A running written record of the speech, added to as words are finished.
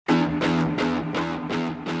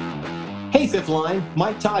Hey, Fifth Line,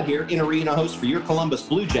 Mike Todd here, in-arena host for your Columbus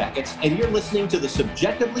Blue Jackets, and you're listening to the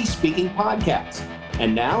Subjectively Speaking podcast.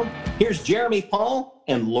 And now, here's Jeremy Paul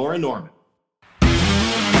and Laura Norman.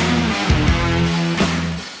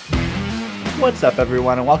 What's up,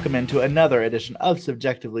 everyone, and welcome into another edition of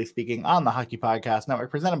Subjectively Speaking on the Hockey Podcast Network,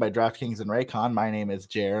 presented by DraftKings and Raycon. My name is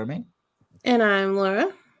Jeremy. And I'm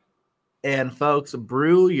Laura. And folks,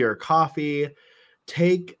 brew your coffee,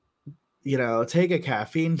 take a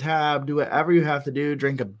caffeine tab, do whatever you have to do,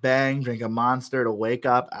 drink a Bang, drink a Monster to wake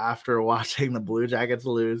up after watching the Blue Jackets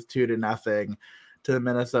lose 2-0 to the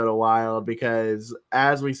Minnesota Wild, because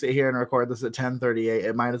as we sit here and record this at 10:38,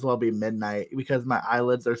 it might as well be midnight because my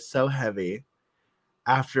eyelids are so heavy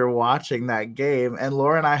after watching that game. And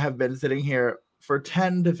Laura and I have been sitting here for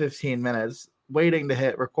 10 to 15 minutes waiting to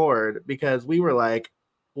hit record because we were like,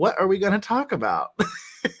 what are we going to talk about?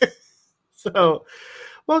 So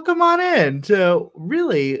welcome on in to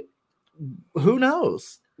really, who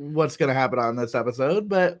knows what's going to happen on this episode,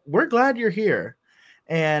 but we're glad you're here.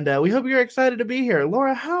 And we hope you're excited to be here.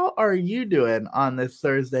 Laura, how are you doing on this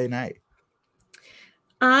Thursday night?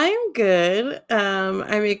 I'm good.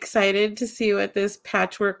 I'm excited to see what this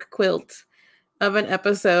patchwork quilt of an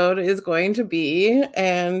episode is going to be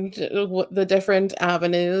and the different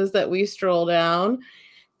avenues that we stroll down.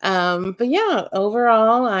 But yeah,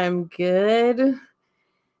 overall, I'm good.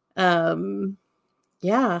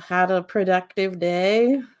 Had a productive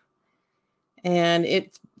day, and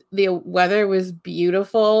the weather was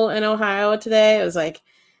beautiful in Ohio today. It was like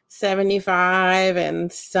 75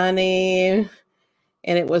 and sunny, and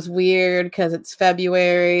it was weird because it's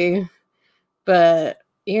February, but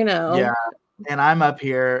Yeah, and I'm up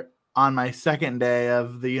here on my second day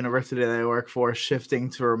of the university that I work for shifting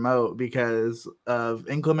to remote because of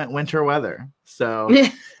inclement winter weather. So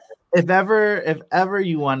if ever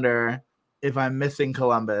you wonder if I'm missing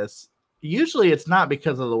Columbus, usually it's not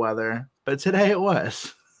because of the weather, but today it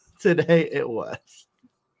was. Today it was.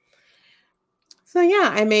 So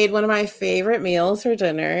yeah, I made one of my favorite meals for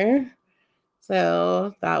dinner.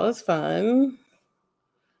 So that was fun.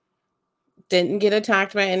 Didn't get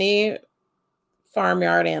attacked by any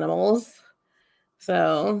farmyard animals.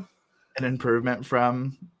 So an improvement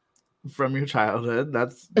from your childhood.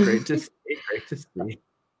 That's great to see. Great to see.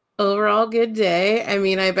 Overall good day. I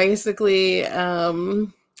mean, I basically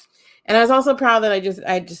and I was also proud that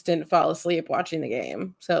I just didn't fall asleep watching the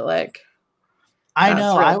game. So like I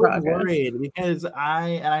know I was worried because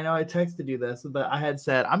I know I texted you this, but I had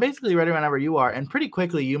said I'm basically ready whenever you are, and pretty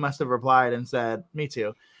quickly you must have replied and said me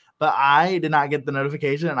too. But I did not get the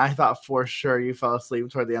notification, and I thought for sure you fell asleep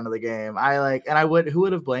toward the end of the game. Who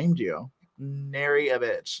would have blamed you? Nary a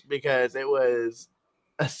bitch, because it was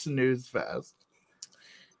a snooze fest.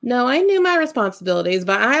 No, I knew my responsibilities,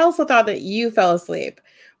 but I also thought that you fell asleep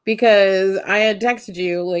because I had texted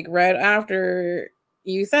you like right after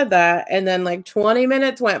you said that, and then like 20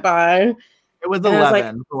 minutes went by. It was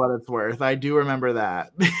 11 for what it's worth. I do remember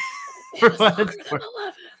that. For what it's worth.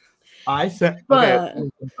 11. I said, okay,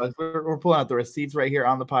 we're pulling out the receipts right here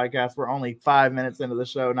on the podcast. We're only 5 minutes into the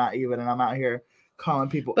show, not even, and I'm out here calling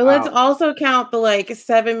people But let's also count the like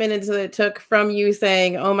 7 minutes that it took from you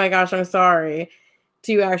saying, oh my gosh, I'm sorry,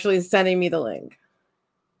 to actually sending me the link.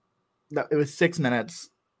 No, it was 6 minutes.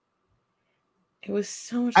 It was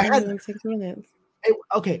so much longer than 6 minutes.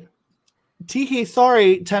 Okay. Tiki,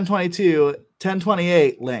 sorry, 1022,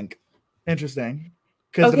 1028 link. Interesting.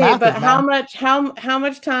 Okay, but how much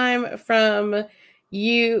time from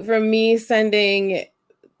me sending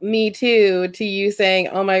me too to you saying,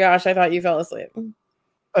 oh my gosh, I thought you fell asleep?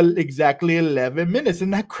 Exactly 11 minutes. Isn't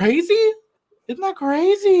that crazy?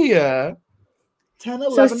 10,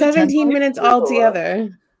 11, so 17 minutes altogether.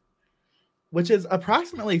 Which is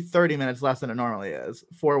approximately 30 minutes less than it normally is,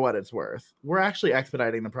 for what it's worth. We're actually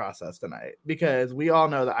expediting the process tonight because we all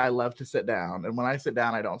know that I love to sit down, and when I sit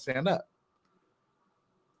down, I don't stand up.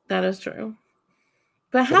 That is true.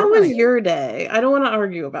 But how was your day? I don't want to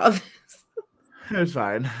argue about this. It was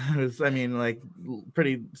fine. It was,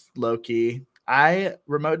 pretty low key.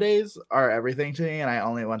 Remote days are everything to me, and I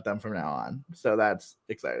only want them from now on. So that's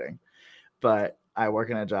exciting. But I work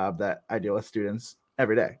in a job that I deal with students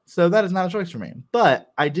every day. So that is not a choice for me.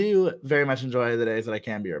 But I do very much enjoy the days that I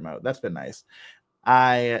can be remote. That's been nice.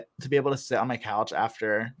 To be able to sit on my couch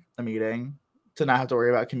after a meeting, to not have to worry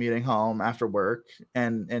about commuting home after work,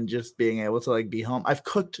 and just being able to like be home. I've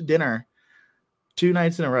cooked dinner 2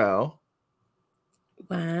 nights in a row.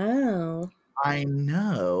 Wow. I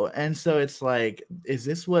know. And so it's like, is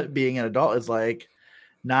this what being an adult is like?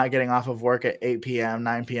 Not getting off of work at 8 p.m.,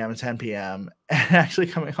 9 p.m., 10 p.m., and actually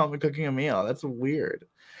coming home and cooking a meal. That's weird.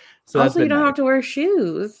 So also, you don't have to wear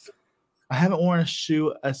shoes. I haven't worn a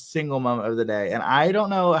shoe a single moment of the day. And I don't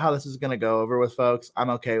know how this is going to go over with folks. I'm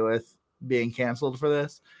okay with being canceled for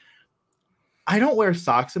this. I don't wear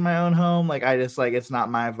socks in my own home. Like, I just, like, it's not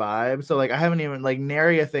my vibe. So, like, I haven't even, like,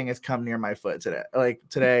 nary a thing has come near my foot today. Like,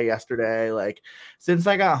 today, yesterday, like, since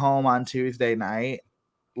I got home on Tuesday night,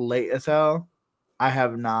 late as hell, I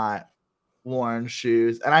have not worn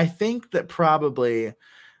shoes. And I think that probably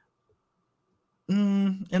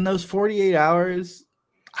in those 48 hours,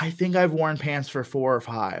 I think I've worn pants for 4 or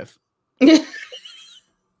 5. I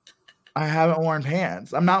haven't worn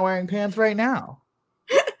pants. I'm not wearing pants right now.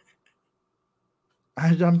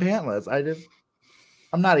 I'm pantless.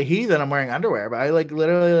 I'm not a heathen. I'm wearing underwear, but I like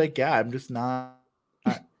literally like, yeah, I'm just not.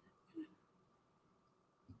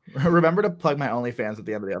 Remember to plug my OnlyFans at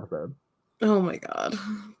the end of the episode. Oh my God.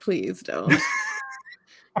 Please don't.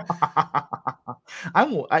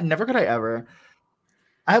 I never could I ever.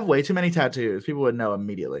 I have way too many tattoos. People would know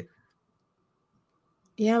immediately.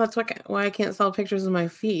 Yeah, that's why I can't sell pictures of my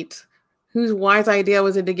feet. Whose wise idea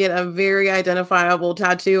was it to get a very identifiable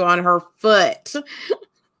tattoo on her foot?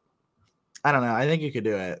 I don't know. I think you could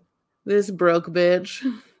do it. This broke bitch.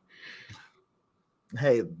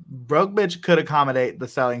 Hey, broke bitch could accommodate the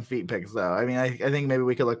selling feet pics, though. I mean, I think maybe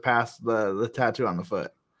we could look past the tattoo on the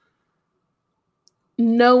foot.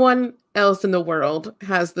 No one else in the world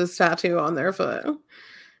has this tattoo on their foot.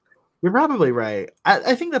 You're probably right.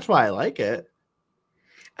 I think that's why I like it.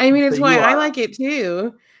 I mean, it's why I like it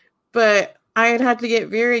too. But I'd have to get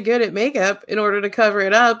very good at makeup in order to cover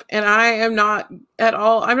it up. And I am not at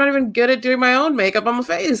all. I'm not even good at doing my own makeup on my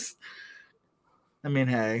face. I mean,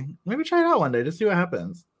 hey, maybe try it out one day. Just see what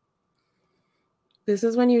happens. This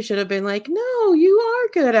is when you should have been like, no, you are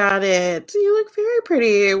good at it. You look very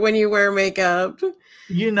pretty when you wear makeup.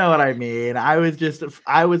 You know what I mean. I was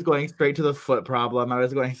going straight to the foot problem. I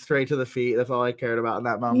was going straight to the feet. That's all I cared about in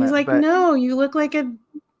that moment. He's like, no, you look like a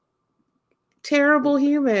terrible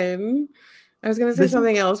human. I was going to say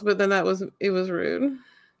something else, but then it was rude.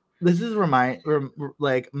 This is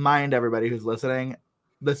mind everybody who's listening.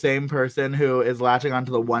 The same person who is latching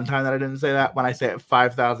onto the one time that I didn't say that when I say it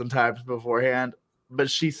 5,000 times beforehand,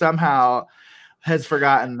 but she somehow has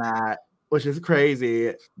forgotten that, which is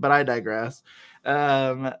crazy, but I digress.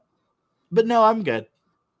 But no, I'm good.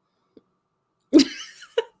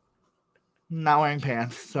 Not wearing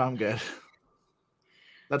pants, so I'm good.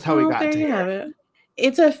 That's how we got there. You have it.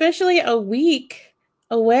 It's officially a week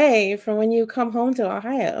away from when you come home to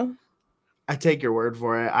Ohio. I take your word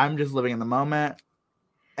for it. I'm just living in the moment.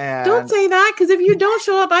 And don't say that, because if you don't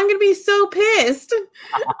show up, I'm going to be so pissed.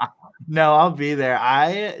 No, I'll be there.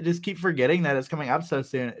 I just keep forgetting that it's coming up so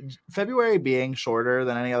soon. February being shorter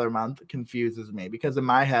than any other month confuses me, because in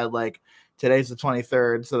my head, like, today's the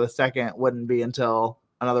 23rd, so the 2nd wouldn't be until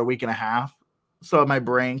another week and a half. So my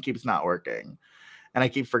brain keeps not working, and I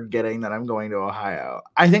keep forgetting that I'm going to Ohio.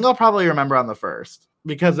 I think I'll probably remember on the 1st,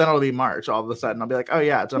 because then it'll be March all of a sudden. I'll be like, oh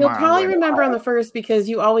yeah, tomorrow. You'll probably remember on the 1st because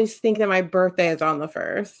you always think that my birthday is on the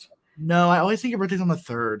 1st. No, I always think your birthday's on the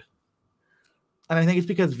 3rd. And I think it's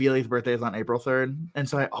because Vili's birthday is on April 3rd. And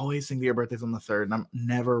so I always think that your birthday's on the 3rd. And I'm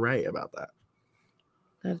never right about that.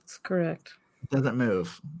 That's correct. It doesn't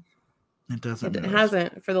move. It doesn't move. It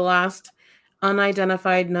hasn't for the last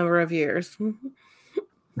unidentified number of years.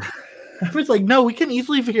 I was like, no, we can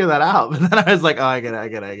easily figure that out. But then I was like, oh, I get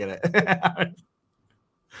it.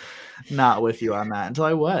 Not with you on that until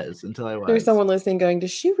I was. There's someone listening going,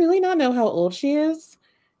 does she really not know how old she is?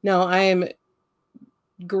 No, I am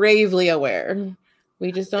gravely aware.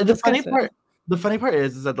 We just don't discuss it. The funny part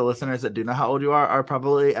is that the listeners that do know how old you are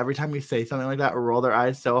probably, every time you say something like that, roll their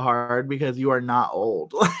eyes so hard because you are not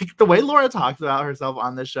old. Like, the way Laura talks about herself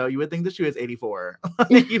on this show, you would think that she was 84.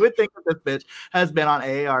 You would think that this bitch has been on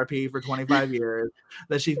AARP for 25 years,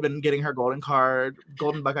 that she's been getting her golden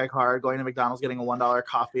Buckeye card, going to McDonald's, getting a $1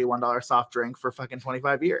 coffee, $1 soft drink for fucking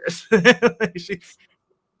 25 years.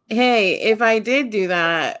 Hey, if I did do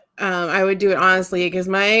that, I would do it honestly, because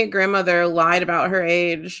my grandmother lied about her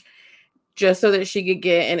age just so that she could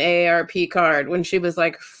get an AARP card when she was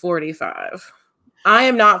like 45. I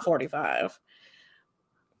am not 45.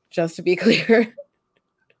 Just to be clear.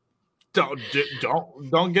 Don't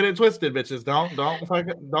get it twisted, bitches.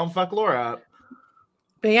 Don't fuck Laura up.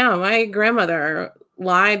 But yeah, my grandmother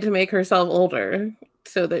lied to make herself older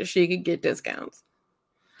so that she could get discounts.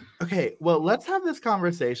 Okay, well, let's have this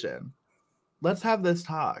conversation. Let's have this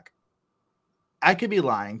talk. I could be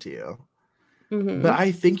lying to you. Mm-hmm. But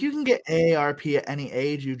I think you can get AARP at any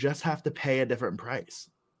age. You just have to pay a different price.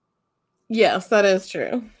 Yes, that is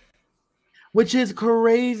true. Which is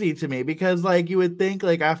crazy to me, because, like, you would think,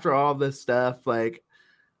 like, after all this stuff, like,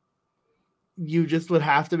 you just would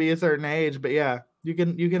have to be a certain age. But yeah, you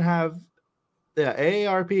can have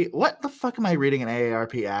AARP. What the fuck am I reading an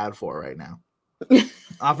AARP ad for right now?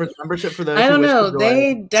 Offers membership for those I who don't wish know. to join.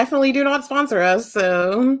 They definitely do not sponsor us,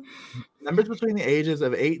 so Members between the ages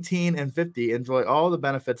of 18 and 50 enjoy all the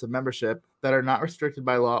benefits of membership that are not restricted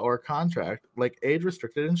by law or contract, like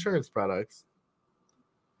age-restricted insurance products.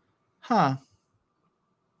 Huh.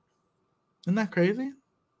 Isn't that crazy?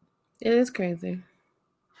 it is crazy.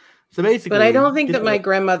 So basically, but I don't think that my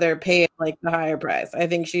grandmother paid like the higher price. I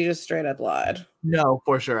think she just straight up lied. No,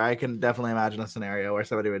 for sure. I can definitely imagine a scenario where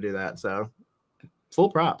somebody would do that. So full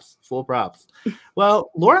props. Well,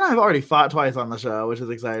 Laura and I have already fought twice on the show, which is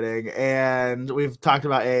exciting. And we've talked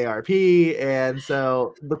about AARP. And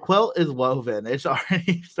so the quilt is woven. It's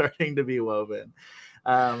already starting to be woven.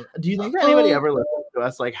 Do you think that anybody ever listens to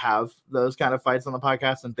us like have those kind of fights on the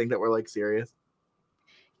podcast and think that we're like serious?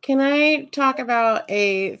 Can I talk about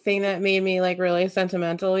a thing that made me like really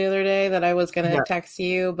sentimental the other day that I was going to text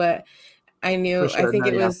you, but I knew, sure. I think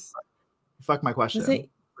it was. Fuck my question. Was it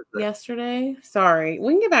yesterday? Sorry.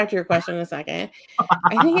 We can get back to your question in a second.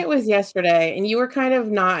 I think it was yesterday and you were kind of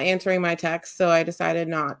not answering my text. So I decided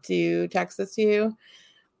not to text this to you.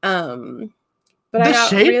 But the I got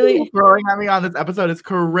shade really throwing at me on this episode is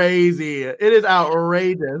crazy. It is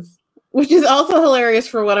outrageous. Which is also hilarious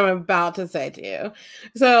for what I'm about to say to you.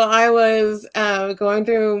 So I was going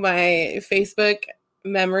through my Facebook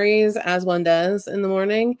memories, as one does in the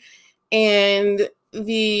morning, and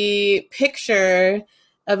the picture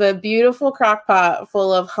of a beautiful crock pot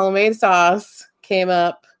full of homemade sauce came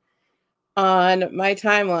up on my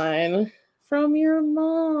timeline from your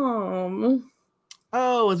mom.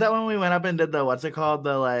 Oh, was that when we went up and did the, what's it called?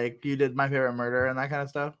 The, like, you did My Favorite Murder and that kind of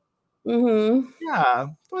stuff? Mm-hmm. Yeah,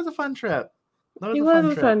 it was a fun trip. It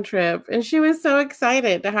was a fun trip. And she was so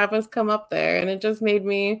excited to have us come up there. And it just made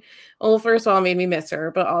me, well, first of all, made me miss her,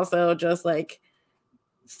 but also just like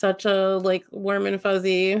such a like warm and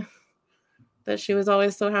fuzzy that she was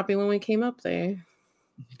always so happy when we came up there.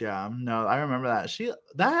 Yeah, no, I remember that.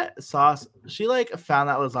 That sauce, she like found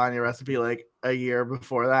that lasagna recipe like a year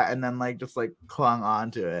before that and then like just like clung on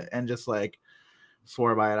to it and just like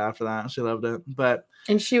swore by it after that. She loved it.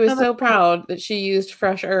 And she was so proud that she used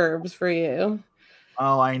fresh herbs for you.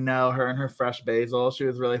 Oh, I know. Her and her fresh basil. She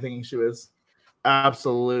was really thinking she was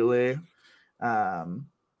absolutely. And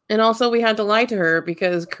also we had to lie to her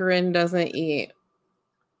because Corinne doesn't eat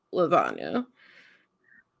lasagna.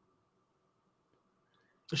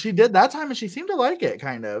 She did that time and she seemed to like it,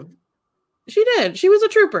 kind of. She did. She was a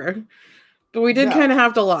trooper. But we did kind of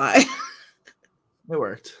have to lie. It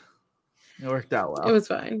worked. It worked out well. It was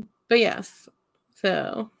fine. But yes.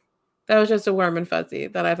 So that was just a warm and fuzzy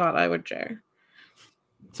that I thought I would share.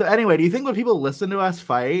 So anyway, do you think when people listen to us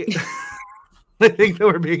fight, they think that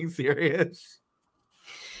we're being serious?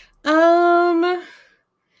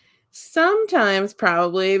 Sometimes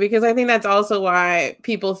probably, because I think that's also why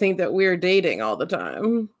people think that we're dating all the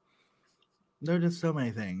time. There are just so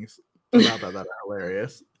many things about that are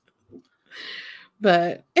hilarious.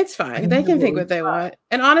 But it's fine. They can think what they want.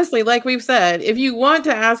 And honestly, like we've said, if you want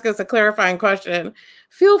to ask us a clarifying question,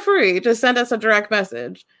 feel free to send us a direct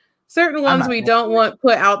message. Certain ones we don't want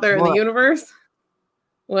put out there in the universe.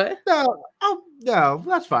 What? No,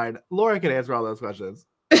 that's fine. Laura can answer all those questions.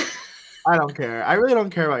 I don't care. I really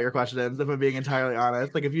don't care about your questions, if I'm being entirely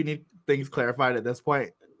honest. Like, if you need things clarified at this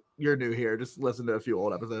point, you're new here. Just listen to a few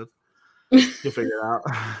old episodes. You'll figure it out.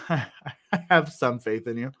 I have some faith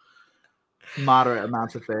in you. Moderate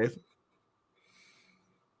amounts of faith.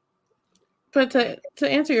 But to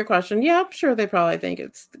answer your question, yeah, I'm sure they probably think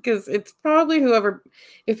it's because it's probably whoever,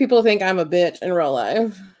 if people think I'm a bitch in real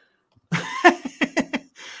life. I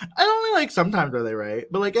only like sometimes are they right,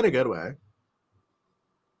 but like in a good way.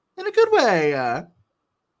 In a good way.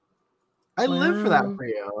 I live for that for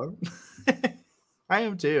you. I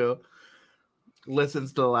am too.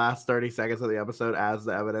 Listens to the last 30 seconds of the episode as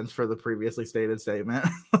the evidence for the previously stated statement.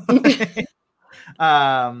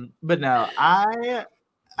 But no,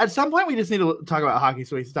 at some point we just need to talk about hockey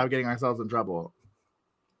so we stop getting ourselves in trouble.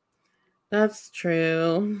 That's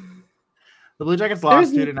true. The Blue Jackets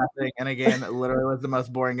lost 2-0 in a game that literally was the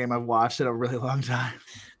most boring game I've watched in a really long time.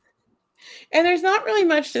 And there's not really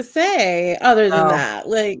much to say other than that.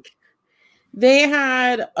 Like, they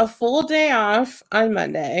had a full day off on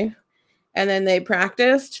Monday, and then they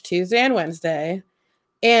practiced Tuesday and Wednesday.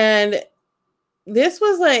 And this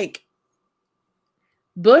was like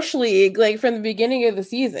Bush League, like from the beginning of the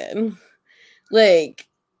season. Like,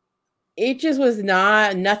 it just was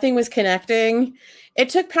nothing was connecting. It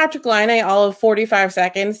took Patrik Laine all of 45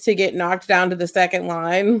 seconds to get knocked down to the second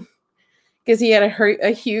line because he had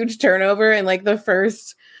a huge turnover in like the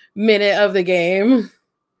first minute of the game.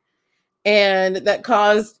 And that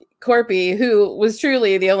caused Corpy, who was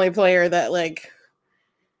truly the only player that like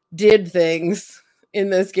did things in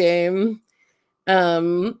this game,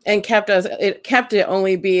 and kept it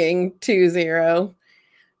only being 2-0.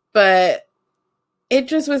 But it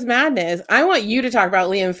just was madness. I want you to talk about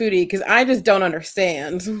Liam Foudy because I just don't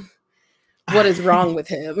understand what is wrong with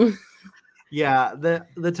him. Yeah,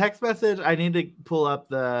 the text message, I need to pull up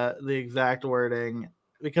the exact wording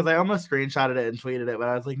because I almost screenshotted it and tweeted it, but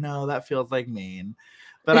I was like, no, that feels like mean.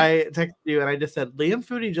 But I texted you and I just said, Liam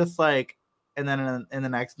Foudy just like, and then in the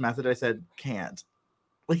next message I said, can't.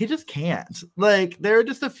 Like, he just can't. Like, there are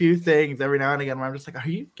just a few things every now and again where I'm just like, are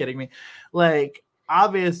you kidding me? Like,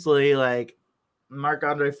 obviously, like,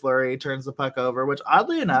 Marc-Andre Fleury turns the puck over, which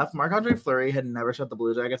oddly enough, Marc-Andre Fleury had never shut the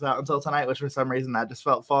Blue Jackets out until tonight, which for some reason that just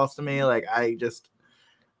felt false to me. Like,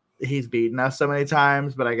 he's beaten us so many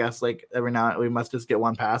times, but I guess like every now and then we must just get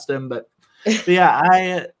one past him. But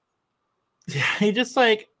yeah, he just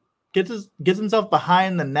like gets himself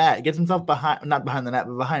behind the net, not behind the net,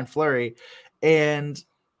 but behind Fleury, and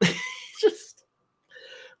just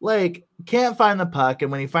like can't find the puck.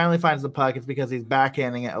 And when he finally finds the puck, it's because he's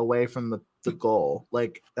backhanding it away from the goal,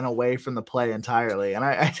 like, and away from the play entirely. And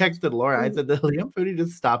I texted Laura, I said, did Liam Foudy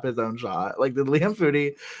just stop his own shot? Like, did Liam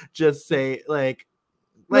Foudy just say like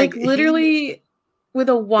literally with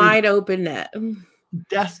a wide open net,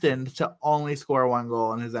 destined to only score one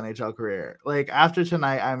goal in his NHL career? Like, after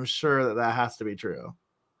tonight, I'm sure that has to be true.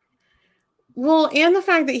 Well, and the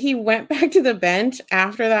fact that he went back to the bench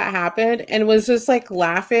after that happened and was just like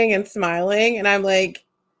laughing and smiling, and I'm like,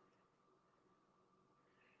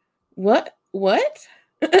 what?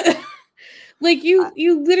 Like, you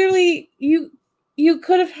literally you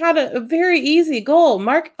could have had a very easy goal.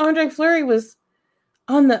 Marc-Andre Fleury was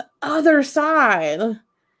on the other side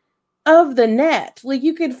of the net. Like,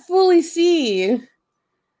 you could fully see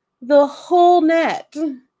the whole net,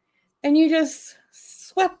 and you just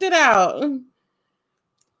swept it out.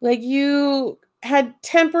 Like, you had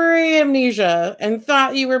temporary amnesia and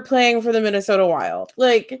thought you were playing for the Minnesota Wild.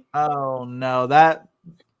 Like, oh no, that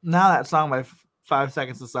song by 5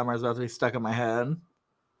 Seconds of Summer is about to be stuck in my head.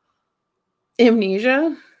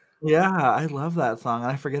 Amnesia? Yeah, I love that song.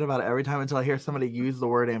 And I forget about it every time until I hear somebody use the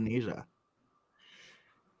word amnesia.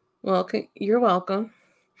 Well, you're welcome.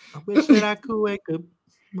 I wish that I could wake up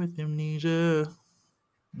with amnesia.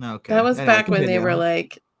 Okay. That was back when they were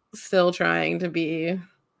like still trying to be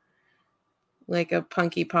like a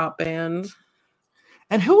punky pop band.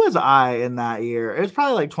 And who was I in that year? It was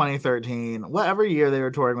probably like 2013. Whatever year they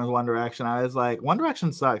were touring with One Direction, I was like, One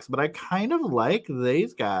Direction sucks, but I kind of like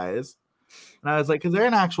these guys. And I was like, because they're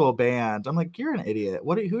an actual band. I'm like, you're an idiot.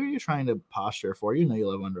 Who are you trying to posture for? You know you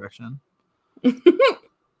love One Direction.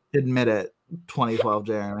 Admit it. 2012,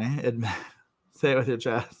 Jeremy. Say it with your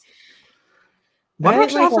chest. One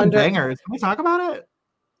Direction has some bangers. Can we talk about it?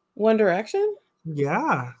 One Direction?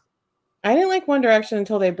 Yeah. I didn't like One Direction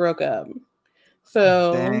until they broke up.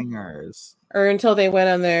 So bangers. Or until they went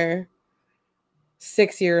on their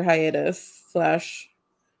 6-year hiatus /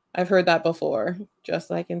 I've heard that before, just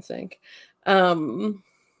like NSYNC.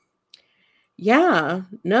 Yeah,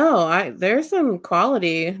 no, there's some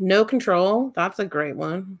quality. No Control, that's a great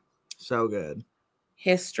one. So good.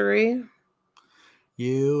 History.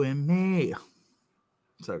 You and me.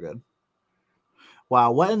 So good.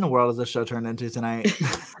 Wow, what in the world is this show turned into tonight?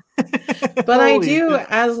 But I do,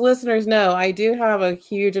 as listeners know, I do have a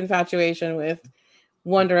huge infatuation with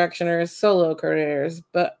One Directioners' solo careers,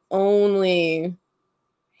 but only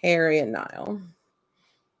Harry and Niall.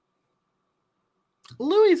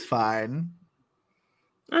 Louis fine.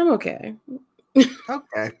 I'm okay.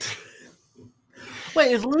 Okay.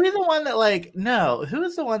 Wait, is Louis the one that like, no, who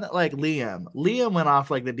is the one that like Liam? Liam went off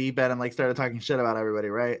like the deep end and like started talking shit about everybody,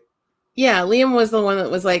 right? Yeah, Liam was the one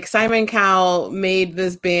that was like, Simon Cowell made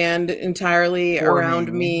this band entirely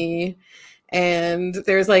around me. And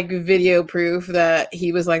there's like video proof that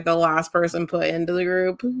he was like the last person put into the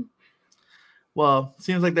group. Well,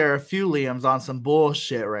 seems like there are a few Liams on some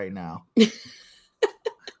bullshit right now.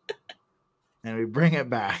 And we bring it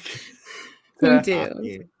back. We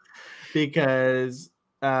do. Because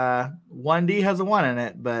 1D has a 1 in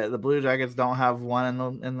it, but the Blue Jackets don't have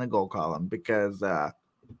 1 in the goal column because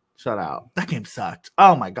shut out. That game sucked.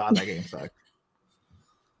 Oh my god, that game sucked.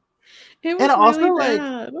 It was really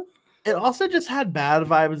bad. Like, it also just had bad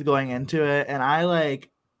vibes going into it, and I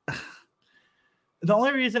like the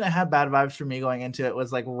only reason it had bad vibes for me going into it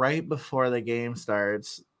was like right before the game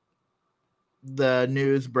starts, the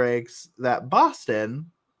news breaks that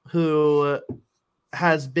Boston, who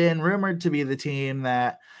has been rumored to be the team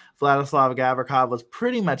that Vladislav Gavrikov was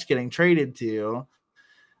pretty much getting traded to.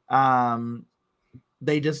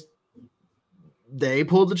 They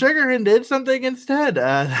pulled the trigger and did something instead.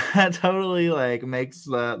 That totally like makes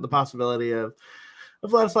the possibility of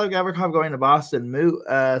Vladislav Gavrikov going to Boston moot.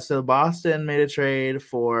 So Boston made a trade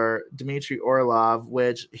for Dmitry Orlov,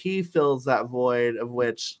 which he fills that void of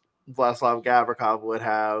which Vladislav Gavrikov would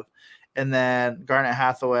have. And then Garnet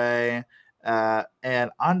Hathaway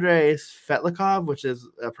and Andrei Svetlikov, which is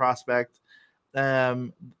a prospect.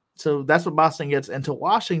 So that's what Boston gets. Into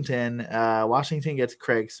Washington, Washington gets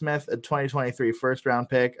Craig Smith, a 2023 first-round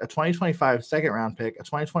pick, a 2025 second-round pick, a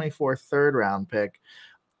 2024 third-round pick,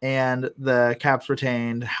 and the Caps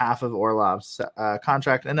retained half of Orlov's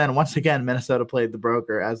contract. And then once again, Minnesota played the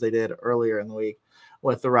broker as they did earlier in the week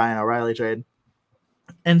with the Ryan O'Reilly trade.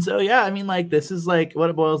 And so, yeah, I mean, like, this is like what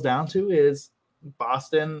it boils down to is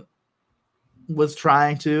Boston was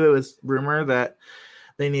trying to, it was rumor that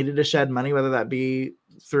they needed to shed money, whether that be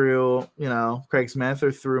through, Craig Smith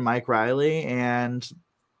or through Mike Riley. And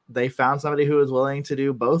they found somebody who was willing to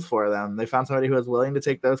do both for them. They found somebody who was willing to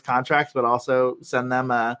take those contracts, but also send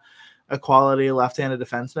them a quality left-handed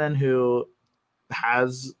defenseman who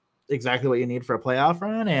has exactly what you need for a playoff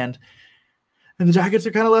run. And the Jackets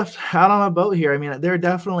are kind of left out on a boat here. I mean, there are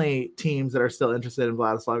definitely teams that are still interested in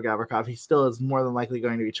Vladislav Gavrikov. He still is more than likely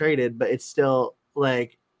going to be traded, but it's still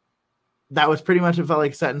like that was pretty much, it felt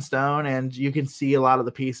like set in stone. And you can see a lot of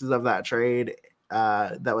the pieces of that trade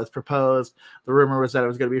that was proposed. The rumor was that it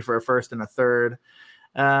was going to be for a first and a third.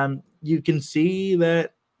 You can see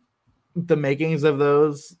that the makings of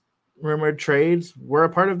those rumored trades were a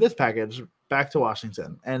part of this package back to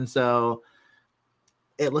Washington. And so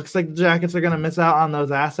it looks like the Jackets are going to miss out on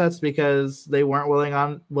those assets because they weren't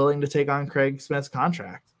willing to take on Craig Smith's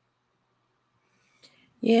contract.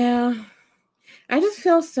 Yeah. I just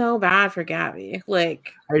feel so bad for Gabby.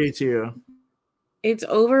 Like, I do too. It's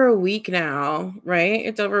over a week now, right?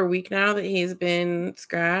 It's over a week now that he's been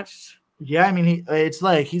scratched. Yeah, I mean, it's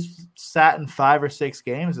like he's sat in 5 or 6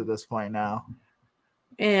 games at this point now.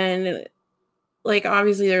 And, like,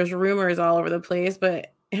 obviously there's rumors all over the place,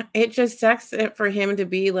 but it just sucks for him to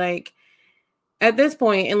be like, at this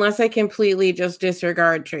point, unless I completely just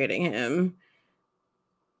disregard trading him,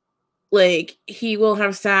 like, he will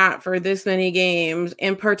have sat for this many games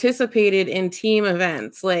and participated in team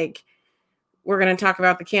events. Like, we're going to talk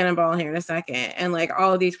about the Cannonball here in a second, and like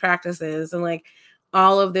all of these practices and like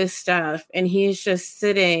all of this stuff. And he's just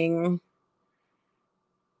sitting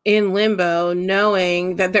in limbo,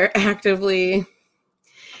 knowing that they're actively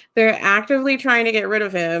trying to get rid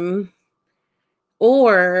of him,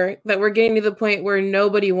 or that we're getting to the point where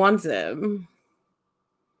nobody wants him.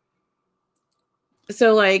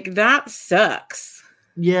 So, like, that sucks.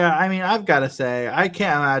 Yeah, I mean, I've got to say, I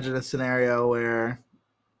can't imagine a scenario where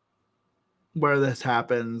this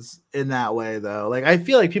happens in that way, though. Like, I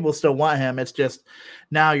feel like people still want him. It's just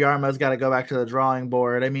now Jarmo's got to go back to the drawing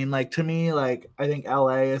board. I mean, like, to me, like, I think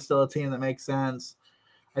LA is still a team that makes sense.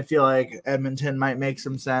 I feel like Edmonton might make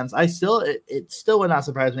some sense. It still would not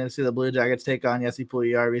surprise me to see the Blue Jackets take on Jesse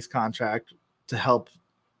Puljujarvi's contract to help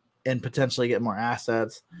and potentially get more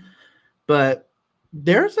assets. But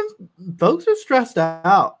there are some folks who are stressed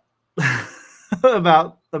out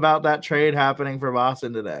about that trade happening for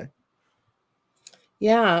Boston today.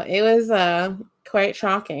 Yeah, it was quite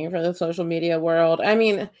shocking for the social media world. I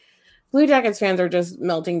mean, Blue Jackets fans are just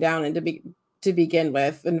melting down and to begin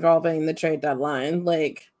with, involving the trade deadline.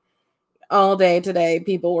 Like, all day today,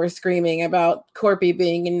 people were screaming about Corpy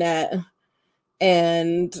being in net.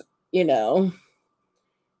 And,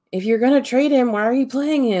 if you're going to trade him, why are you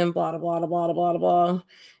playing him? Blah, blah, blah, blah, blah, blah.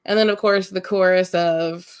 And then, of course, the chorus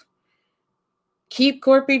of keep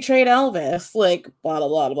Corpy, trade Elvis. Like, blah,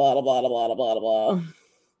 blah, blah, blah, blah, blah, blah, blah.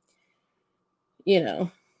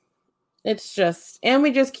 It's just, and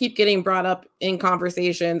we just keep getting brought up in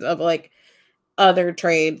conversations of like other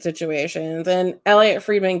trade situations. And Elliot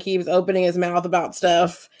Friedman keeps opening his mouth about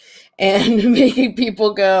stuff and making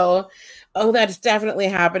people go, oh, that's definitely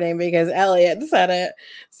happening because Elliot said it.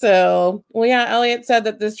 So, well, yeah, Elliot said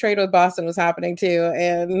that this trade with Boston was happening too.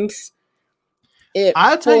 And it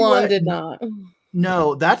full on did not.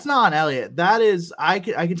 No, that's not on Elliot. That is, I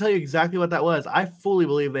can tell you exactly what that was. I fully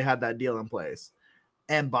believe they had that deal in place.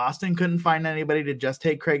 And Boston couldn't find anybody to just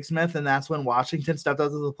take Craig Smith, and that's when Washington stepped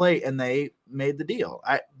up to the plate and they made the deal.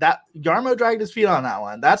 Jarmo dragged his feet on that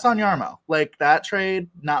one. That's on Jarmo. Like, that trade,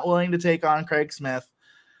 not willing to take on Craig Smith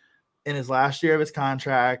in his last year of his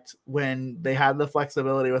contract when they had the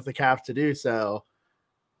flexibility with the cap to do so,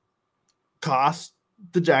 cost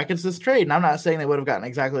the Jackets this trade. And I'm not saying they would have gotten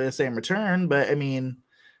exactly the same return, but I mean,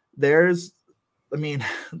 there's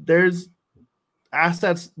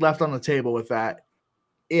assets left on the table with that.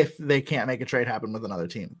 If they can't make a trade happen with another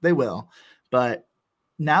team, they will. But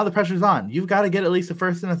now the pressure's on. You've got to get at least a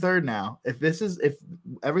first and a third now. If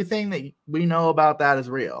everything that we know about that is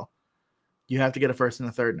real, you have to get a first and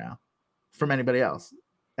a third now from anybody else.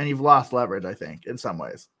 And you've lost leverage, I think, in some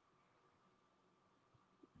ways.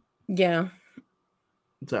 Yeah.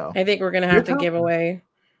 So I think we're going to have to give away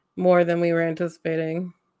more than we were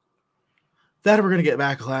anticipating. That we're going to get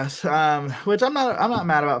backlash, which I'm not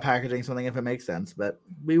mad about packaging something if it makes sense, but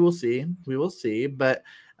we will see. We will see. But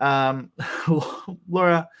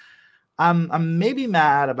Laura, I'm maybe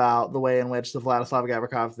mad about the way in which the Vladislav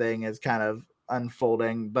Gavrikov thing is kind of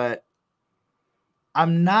unfolding, but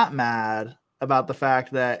I'm not mad about the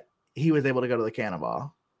fact that he was able to go to the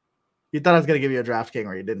Cannonball. You thought I was going to give you a Draft King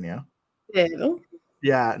read, didn't you? Yeah.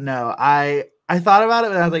 Yeah, no, I thought about it,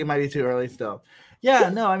 but I was like, it might be too early still. Yeah,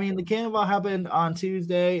 no, I mean, the Cannonball happened on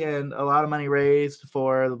Tuesday and a lot of money raised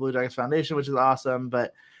for the Blue Jackets Foundation, which is awesome.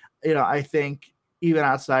 But, I think even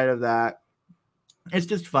outside of that, it's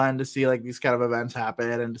just fun to see like these kind of events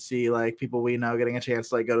happen and to see like people we know getting a chance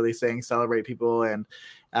to like go to these things, celebrate people, and,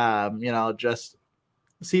 just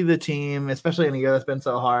see the team, especially in a year that's been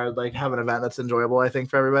so hard, like have an event that's enjoyable, I think,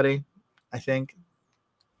 for everybody,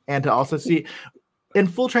 and to also see in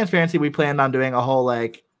full transparency, we planned on doing a whole,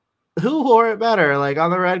 like, who wore it better, like on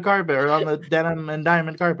the red carpet or on the denim and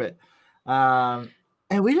diamond carpet. And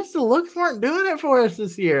we just, the looks weren't doing it for us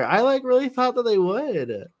this year. I like really thought that they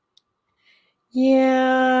would.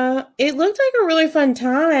 Yeah, it looked like a really fun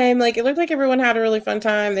time. Like, it looked like everyone had a really fun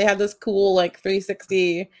time. They had this cool, like,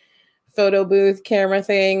 360 photo booth camera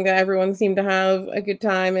thing that everyone seemed to have a good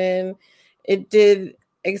time in. It did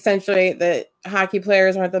accentuate that hockey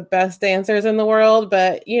players aren't the best dancers in the world,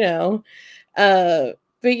 but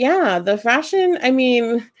but yeah, the fashion, I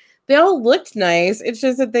mean, they all looked nice. It's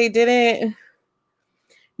just that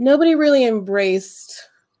nobody really embraced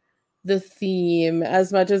the theme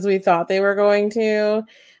as much as we thought they were going to.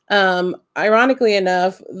 Ironically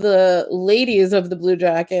enough, the ladies of the Blue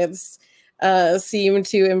Jackets seemed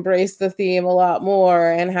to embrace the theme a lot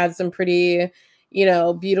more and had some pretty,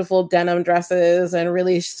 beautiful denim dresses and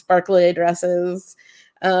really sparkly dresses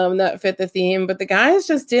that fit the theme. But the guys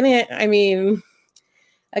just didn't. I mean,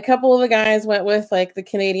 a couple of the guys went with like the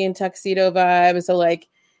Canadian tuxedo vibe, so like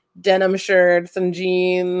denim shirts and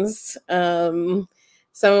jeans.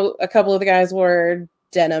 So a couple of the guys wore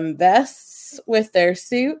denim vests with their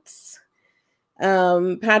suits.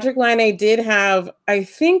 Patrik Laine did have, I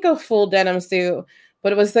think, a full denim suit,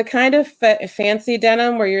 but it was the kind of fancy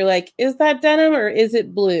denim where you're like, is that denim or is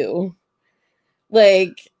it blue?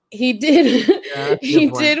 Like, he did, he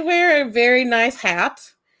did wear a very nice hat,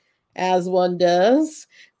 as one does.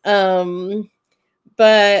 But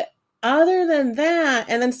other than that,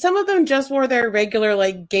 and then some of them just wore their regular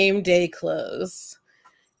like game day clothes.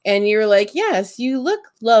 And you're like, yes, you look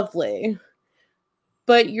lovely,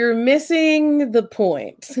 but you're missing the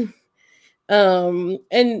point.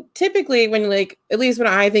 And typically when like, at least when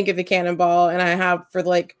I think of the Cannonball, and I have for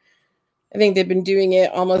like, I think they've been doing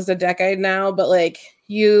it almost a decade now, but like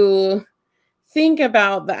you think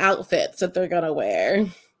about the outfits that they're going to wear. Yeah.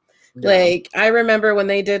 Like, I remember when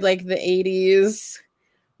they did like the 80s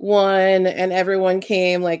one and everyone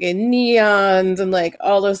came like in neons and like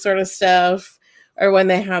all this sort of stuff, or when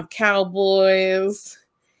they have cowboys.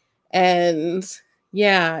 And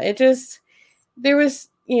yeah, there was,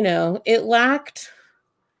 it lacked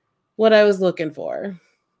what I was looking for.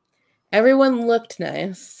 Everyone looked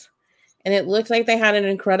nice, and it looked like they had an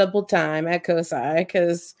incredible time at Kosai,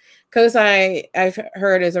 because Kosai, I've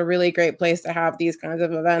heard, is a really great place to have these kinds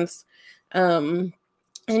of events. And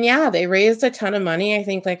yeah, they raised a ton of money. I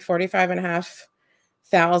think like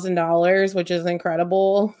 $45,500, which is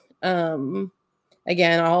incredible.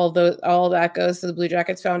 Again, all of that goes to the Blue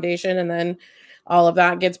Jackets Foundation, and then all of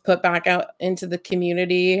that gets put back out into the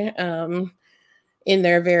community in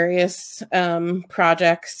their various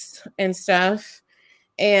projects and stuff.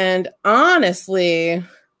 And honestly,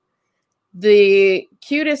 the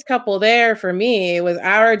cutest couple there for me was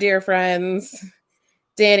our dear friends,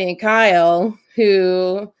 Danny and Kyle,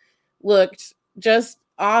 who looked just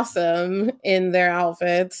awesome in their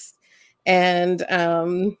outfits and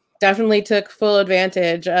definitely took full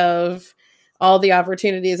advantage of all the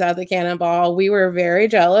opportunities at the Cannonball. We were very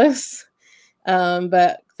jealous,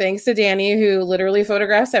 but thanks to Danny, who literally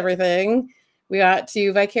photographs everything, we got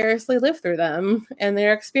to vicariously live through them and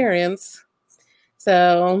their experience.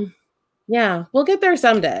 So yeah, we'll get there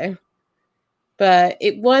someday. But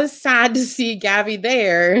it was sad to see Gabby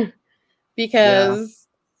there because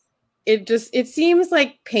it seems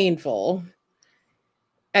like painful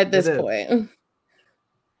at this point.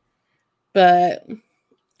 But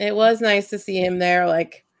it was nice to see him there,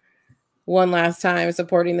 like, one last time,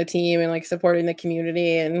 supporting the team and like supporting the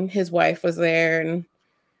community, and his wife was there and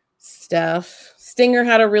stuff. Stinger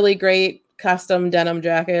had a really great custom denim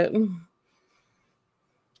jacket.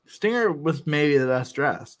 Stinger was maybe the best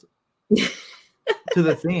dressed to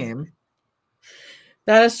the theme.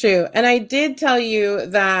 That is true. And I did tell you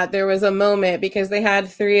that there was a moment because they had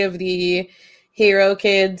 3 of the hero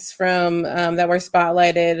kids from that were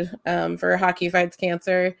spotlighted for Hockey Fights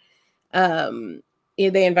Cancer.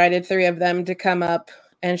 They invited 3 of them to come up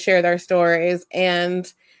and share their stories.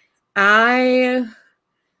 And I,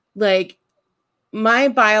 like, my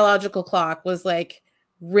biological clock was like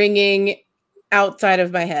ringing outside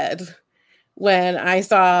of my head when I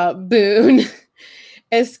saw Boone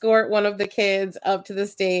escort one of the kids up to the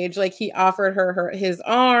stage. Like, he offered her his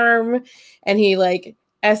arm, and he like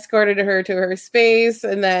escorted her to her space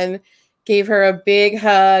and then gave her a big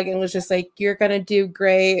hug and was just like, "You're gonna do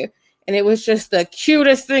great." And it was just the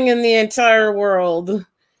cutest thing in the entire world.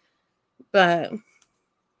 But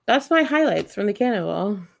that's my highlights from the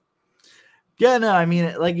Cannonball. Yeah, no, I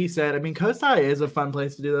mean, like you said, I mean, Kosai is a fun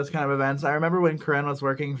place to do those kind of events. I remember when Corinne was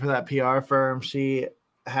working for that PR firm, she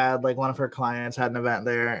had like one of her clients had an event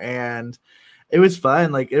there, and it was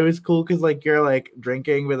fun. Like, it was cool because like you're like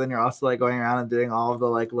drinking, but then you're also like going around and doing all of the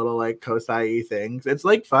like little like Kosai things. It's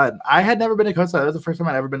like fun. I had never been to Kosai. That was the first time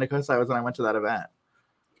I'd ever been to Kosai was when I went to that event.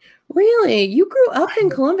 Really? You grew up in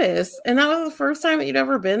Columbus, and that was the first time that you'd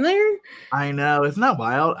ever been there? I know. Isn't that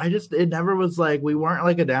wild? It never was like, we weren't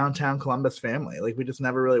like a downtown Columbus family. Like, we just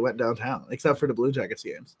never really went downtown, except for the Blue Jackets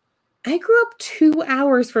games. I grew up 2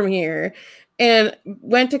 hours from here and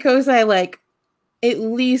went to Kosai like at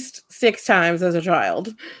least 6 times as a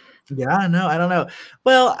child. Yeah, no, I don't know.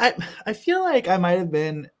 Well, I feel like I might have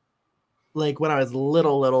been like when I was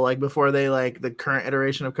little, like before they like the current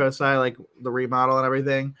iteration of Kosai, like the remodel and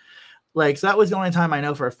everything. Like, so that was the only time I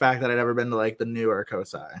know for a fact that I'd ever been to like the newer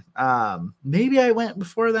Kosai. Maybe I went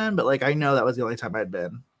before then, but like I know that was the only time I'd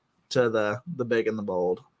been to the big and the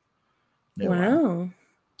bold. Wow. One.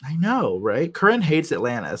 I know, right? Corinne hates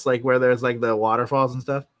Atlantis, like where there's like the waterfalls and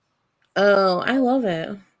stuff. Oh, I love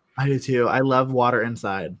it. I do too. I love water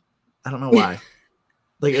inside. I don't know why.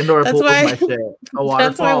 Like indoor pool is my shit. A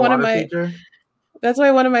waterfall, water feature. That's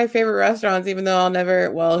why one of my favorite restaurants, even though I'll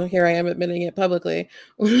never, well, here I am admitting it publicly,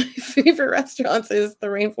 one of my favorite restaurants is the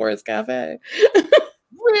Rainforest Cafe.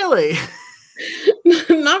 Really?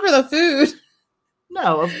 Not for the food.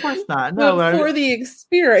 No, of course not. No, but for the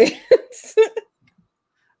experience.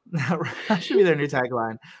 That should be their new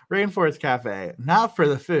tagline. Rainforest Cafe. Not for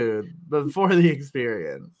the food, but for the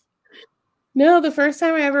experience. No, the first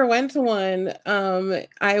time I ever went to one,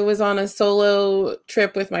 I was on a solo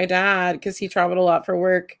trip with my dad because he traveled a lot for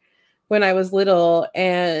work when I was little,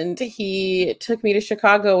 and he took me to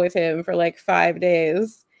Chicago with him for like 5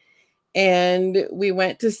 days, and we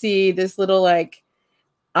went to see this little like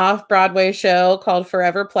off-Broadway show called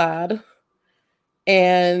Forever Plaid,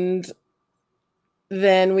 and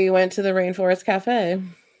then we went to the Rainforest Cafe,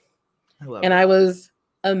 and I was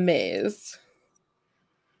amazed.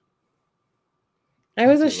 I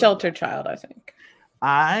was a sheltered child, I think.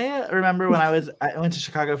 I remember when I went to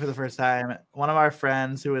Chicago for the first time, one of our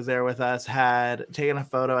friends who was there with us had taken a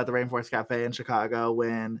photo at the Rainforest Cafe in Chicago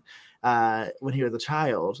when he was a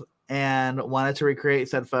child and wanted to recreate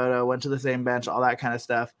said photo, went to the same bench, all that kind of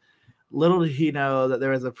stuff. Little did he know that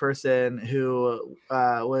there was a person who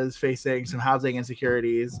was facing some housing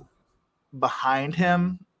insecurities behind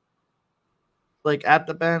him, like at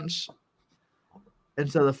the bench. And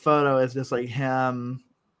so the photo is just like him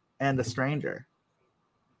and a stranger.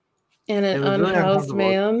 And an unhoused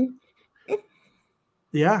man.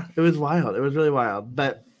 Yeah, it was wild. It was really wild.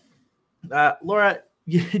 But Laura,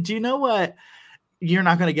 do you know what you're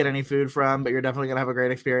not going to get any food from, but you're definitely going to have a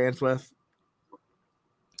great experience with?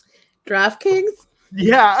 DraftKings?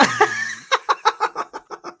 Yeah.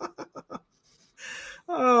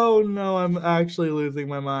 Oh, no, I'm actually losing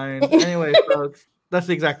my mind. Anyway, folks. That's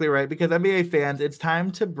exactly right. Because NBA fans, it's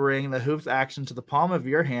time to bring the hoops action to the palm of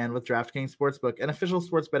your hand with DraftKings Sportsbook, an official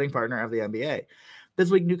sports betting partner of the NBA. This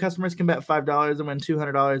week, new customers can bet $5 and win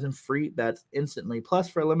 $200 in free bets instantly. Plus,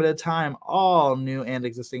 for a limited time, all new and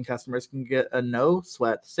existing customers can get a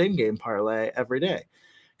no-sweat same-game parlay every day.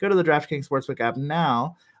 Go to the DraftKings Sportsbook app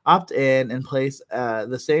now, opt in, and place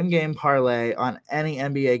the same-game parlay on any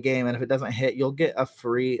NBA game. And if it doesn't hit, you'll get a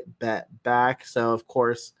free bet back. So, of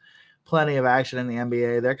course, plenty of action in the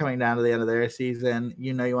NBA. They're coming down to the end of their season.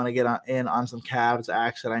 You know, you want to get in on some Cavs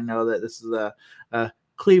action. I know that this is a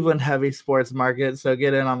Cleveland heavy sports market, so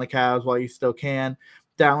get in on the Cavs while you still can.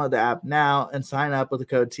 Download the app now and sign up with the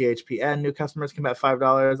code THPN. New customers can bet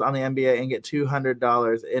 $5 on the NBA and get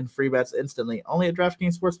 $200 in free bets instantly. Only at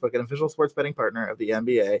DraftKings Sportsbook, an official sports betting partner of the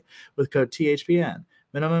NBA, with code THPN.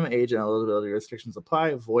 Minimum age and eligibility restrictions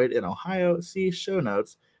apply. Void in Ohio. See show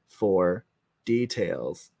notes for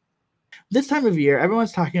details. This time of year,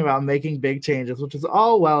 everyone's talking about making big changes, which is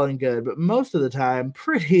all well and good, but most of the time,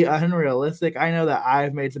 pretty unrealistic. I know that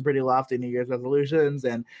I've made some pretty lofty New Year's resolutions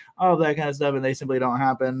and all of that kind of stuff, and they simply don't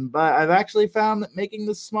happen. But I've actually found that making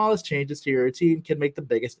the smallest changes to your routine can make the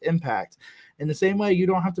biggest impact. In the same way, you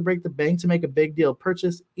don't have to break the bank to make a big deal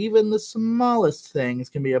purchase. Even the smallest things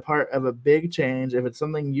can be a part of a big change if it's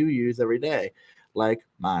something you use every day, like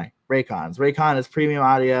my Raycons. Raycon is premium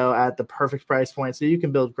audio at the perfect price point, so you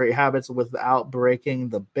can build great habits without breaking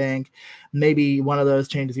the bank. Maybe one of those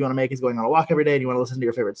changes you want to make is going on a walk every day and you want to listen to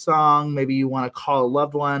your favorite song. Maybe you want to call a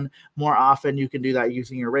loved one more often. You can do that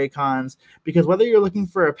using your Raycons, because whether you're looking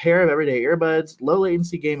for a pair of everyday earbuds, low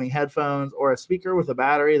latency gaming headphones, or a speaker with a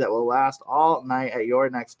battery that will last all night at your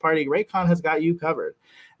next party, Raycon has got you covered.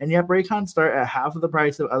 And yet Raycons start at half of the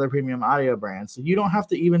price of other premium audio brands, so you don't have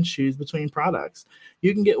to even choose between products.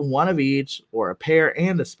 You can get one of each or a pair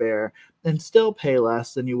and a spare and still pay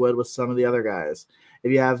less than you would with some of the other guys.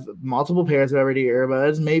 If you have multiple pairs of everyday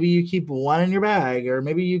earbuds, maybe you keep one in your bag, or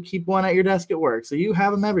maybe you keep one at your desk at work, so you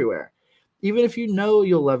have them everywhere. Even if you know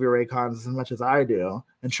you'll love your Raycons as much as I do,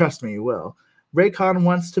 and trust me, you will, Raycon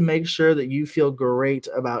wants to make sure that you feel great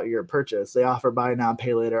about your purchase. They offer buy now,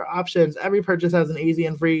 pay later options. Every purchase has an easy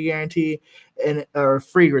and free guarantee, or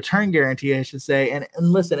free return guarantee, I should say. And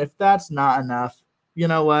listen, if that's not enough, you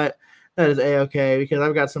know what? That is a-okay, because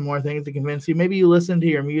I've got some more things to convince you. Maybe you listen to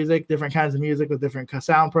your music, different kinds of music with different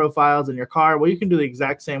sound profiles in your car. Well, you can do the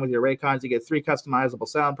exact same with your Raycons. You get 3 customizable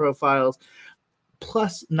sound profiles.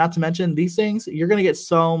 Plus, not to mention, these things, you're going to get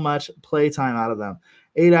so much playtime out of them.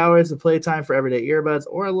 8 hours of playtime for everyday earbuds,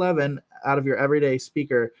 or 11 out of your everyday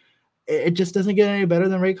speaker. It just doesn't get any better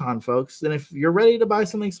than Raycon, folks. And if you're ready to buy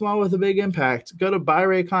something small with a big impact, go to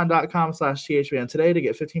buyraycon.com/THPN today to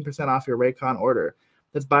get 15% off your Raycon order.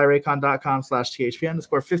 That's buyraycon.com/THPN to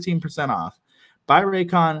score 15% off.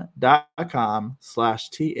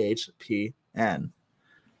 Buyraycon.com/THPN.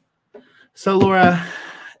 So, Laura,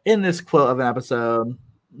 in this quilt of an episode,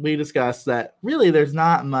 we discussed that really there's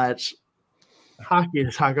not much hockey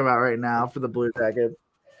to talk about right now for the Blue Jackets.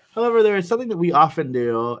 However, there is something that we often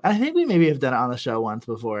do, and I think we maybe have done it on the show once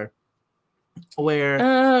before, where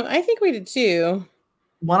I think we did too.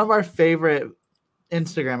 One of our favorite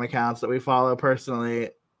Instagram accounts that we follow personally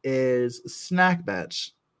is Snackbetch.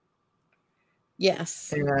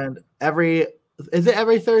 Yes. And is it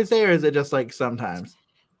every Thursday, or is it just like sometimes?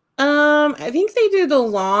 I think they do the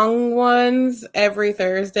long ones every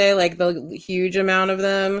Thursday, like the huge amount of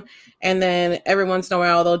them. And then every once in a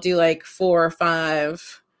while, they'll do like 4 or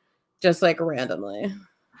 5, just like randomly.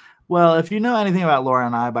 Well, if you know anything about Laura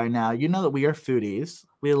and I by now, you know that we are foodies.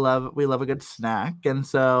 We love a good snack. And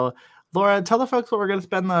so, Laura, tell the folks what we're going to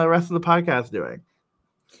spend the rest of the podcast doing.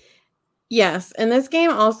 Yes, and this game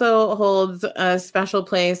also holds a special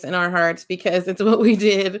place in our hearts because it's what we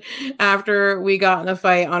did after we got in a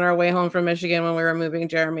fight on our way home from Michigan when we were moving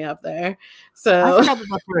Jeremy up there. So I forgot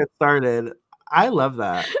that's where it started. I love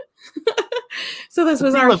that. So this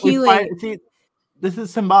was our healing. This is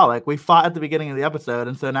symbolic. We fought at the beginning of the episode,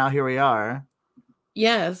 and so now here we are.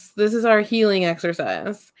 Yes, this is our healing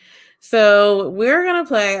exercise. So we're going to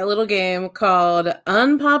play a little game called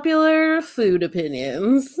Unpopular Food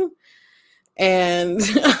Opinions. And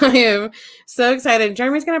I am so excited.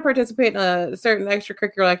 Jeremy's going to participate in a certain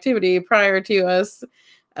extracurricular activity prior to us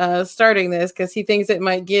starting this because he thinks it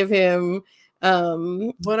might give him a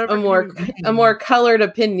more colored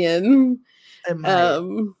opinion.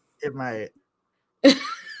 It might.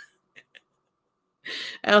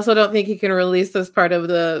 I also don't think he can release this part of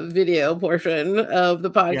the video portion of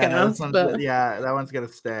the podcast. That one's going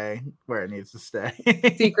to stay where it needs to stay.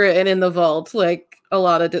 Secret and in the vault, like a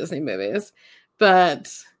lot of Disney movies.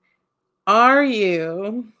 But are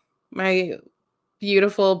you, my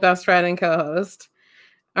beautiful best friend and co-host,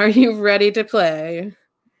 are you ready to play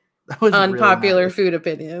Unpopular Food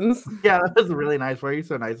Opinions? Yeah, that was really nice. Why are you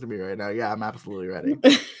so nice to me right now? Yeah, I'm absolutely ready.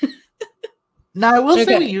 Now, I will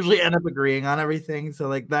say we usually end up agreeing on everything, so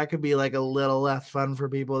like that could be like a little less fun for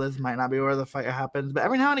people. This might not be where the fight happens, but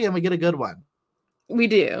every now and again we get a good one. We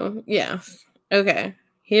do, yes. Okay,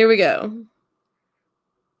 here we go.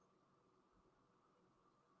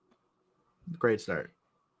 Great start.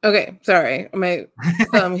 Okay, sorry. My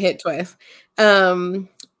thumb hit twice.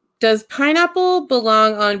 Does pineapple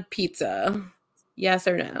belong on pizza? Yes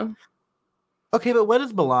or no? Okay, but what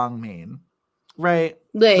does belong mean? Right?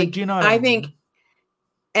 Like, do you know what I I mean? think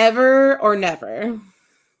ever or never.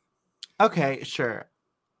 Okay, sure.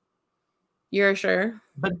 You're sure?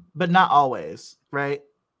 But not always, right?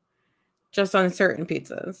 Just on certain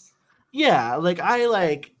pizzas. Yeah,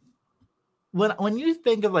 I when you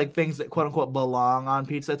think of like things that quote unquote belong on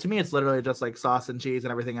pizza, to me it's literally just like sauce and cheese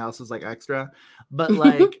and everything else is like extra. But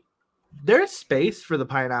like there's space for the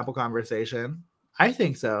pineapple conversation. I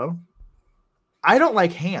think so. I don't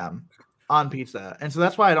like ham on pizza, and so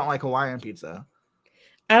that's why I don't like Hawaiian pizza.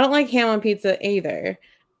 I don't like ham on pizza either.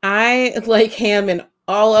 I like ham in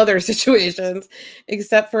all other situations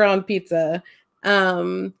except for on pizza.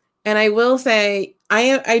 And I will say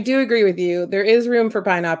I do agree with you. There is room for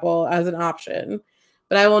pineapple as an option,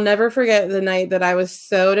 but I will never forget the night that I was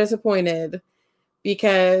so disappointed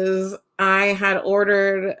because I had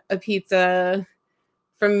ordered a pizza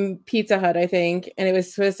from Pizza Hut, I think, and it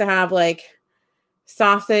was supposed to have like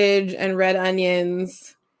sausage and red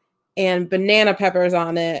onions and banana peppers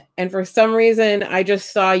on it. And for some reason, I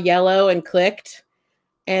just saw yellow and clicked,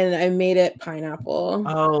 and I made it pineapple.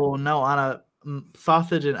 Oh no, on a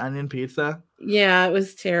sausage and onion pizza? Yeah, it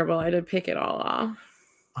was terrible. I had to pick it all off.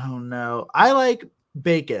 Oh no. I like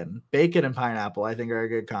bacon. Bacon and pineapple, I think, are a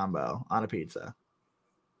good combo on a pizza.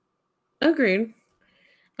 Agreed.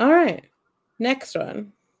 All right. Next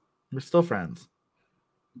one. We're still friends.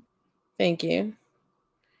 Thank you.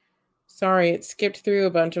 Sorry, it skipped through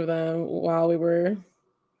a bunch of them while we were...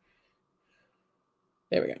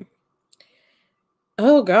 There we go.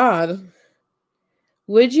 Oh, God.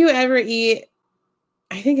 Would you ever eat...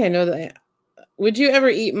 I think I know that. Would you ever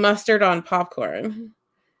eat mustard on popcorn?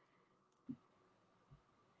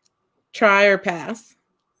 Try or pass?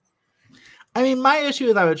 I mean, my issue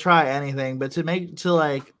is I would try anything, but I'm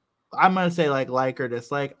going to say like or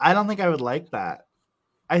dislike. I don't think I would like that.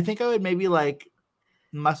 I think I would maybe like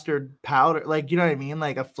mustard powder, you know what I mean?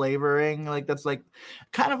 Like a flavoring, that's like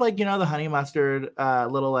kind of like, the honey mustard,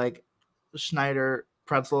 little like Schneider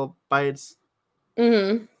pretzel bites.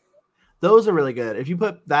 Mm-hmm. Those are really good. If you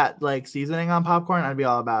put that like seasoning on popcorn, I'd be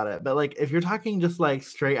all about it. But like if you're talking just like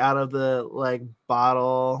straight out of the like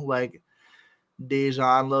bottle, like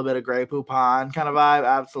Dijon, a little bit of Grey Poupon kind of vibe,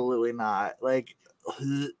 absolutely not. Like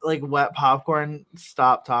wet popcorn,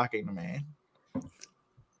 stop talking to me.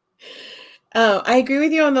 Oh, I agree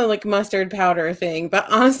with you on the like mustard powder thing, but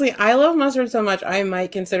honestly, I love mustard so much I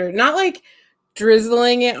might consider not like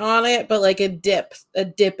drizzling it on it, but like a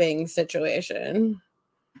dipping situation.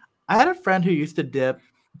 I had a friend who used to dip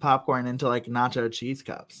popcorn into like nacho cheese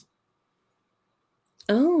cups.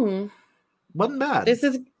 Oh, wasn't bad. This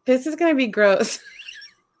is gonna be gross.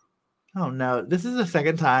 Oh no! This is the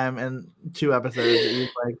second time in 2 episodes that you've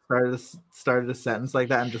like started a sentence like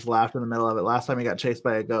that and just laughed in the middle of it. Last time you got chased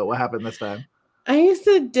by a goat. What happened this time? I used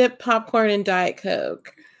to dip popcorn in Diet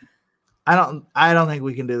Coke. I don't think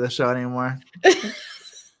we can do this show anymore.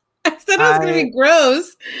 I said it was gonna be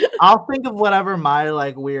gross. I'll think of whatever my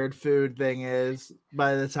like weird food thing is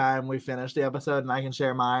by the time we finish the episode, and I can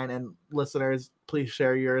share mine. And listeners, please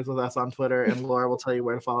share yours with us on Twitter, and Laura will tell you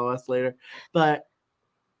where to follow us later. But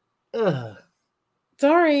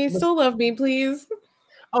sorry, still love me, please.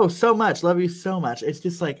 Oh, so much. Love you so much. It's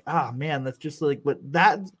just like, oh man, that's just like what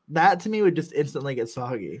that to me would just instantly get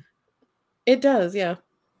soggy. It does, yeah.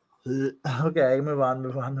 Okay, move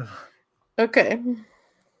on. Okay.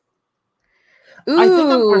 Ooh. I think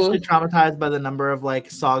I'm personally traumatized by the number of like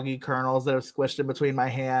soggy kernels that have squished in between my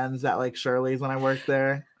hands at like Shirley's when I worked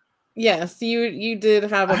there. Yes, you did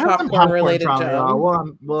have a popcorn related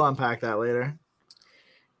job. We'll unpack that later.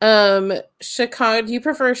 Chicago. Do you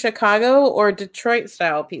prefer Chicago or Detroit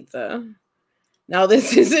style pizza? Now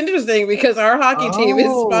this is interesting because our hockey team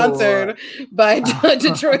is sponsored by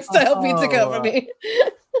Detroit style pizza company.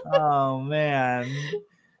 Oh man!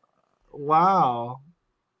 Wow.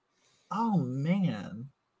 Oh man.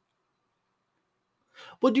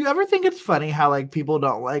 Well, do you ever think it's funny how like people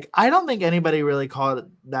don't like? I don't think anybody really called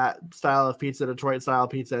that style of pizza Detroit style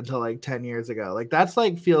pizza until like 10 years ago. Like that's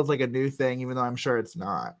like feels like a new thing, even though I'm sure it's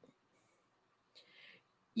not.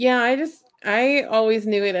 Yeah, I always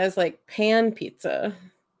knew it as like pan pizza.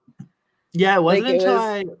 Yeah, it wasn't until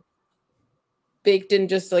I baked in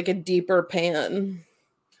just like a deeper pan.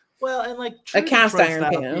 Well, and like a cast iron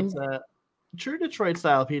pan. Pizza, true Detroit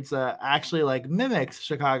style pizza actually like mimics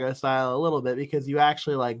Chicago style a little bit because you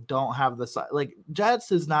actually like don't have the like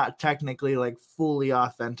Jets is not technically like fully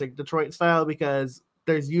authentic Detroit style because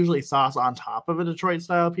there's usually sauce on top of a Detroit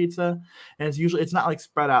style pizza, and it's not like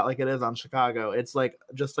spread out like it is on Chicago. It's like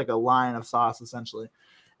just like a line of sauce essentially.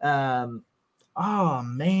 Oh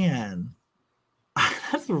man,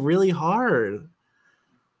 that's really hard.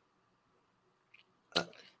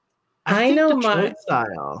 I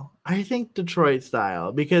think Detroit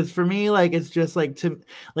style because for me, like it's just like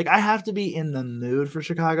I have to be in the mood for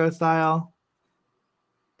Chicago style,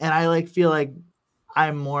 and I like feel like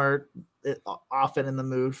I'm more often in the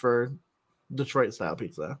mood for Detroit style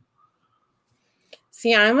pizza.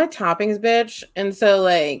 See, I'm a toppings bitch, and so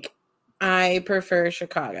like I prefer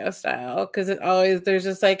Chicago style because there's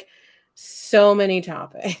just like so many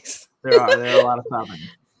toppings. There are a lot of toppings.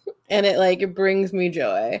 And it brings me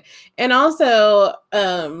joy. And also,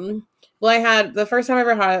 I had the first time I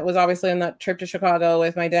ever had it was obviously on that trip to Chicago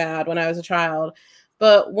with my dad when I was a child.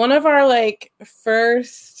 But one of our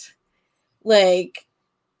first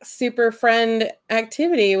super friend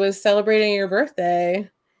activity was celebrating your birthday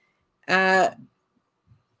at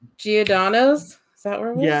Giordano's. Is that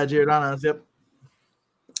where it was? Yeah, Giordano's, yep.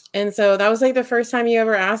 And so that was the first time you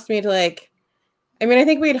ever asked me to I mean, I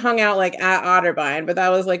think we'd hung out at Otterbein, but that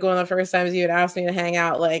was one of the first times you had asked me to hang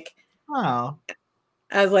out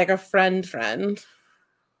as a friend.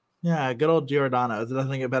 Yeah, good old Giordano's. It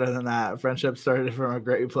doesn't get better than that. Friendship started from a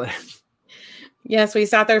great place. Yes, we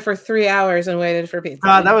sat there for 3 hours and waited for pizza.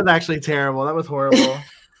 That was actually terrible. That was horrible.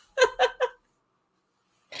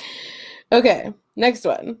 Okay, next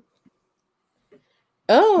one.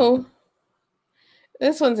 Oh,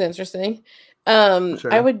 this one's interesting.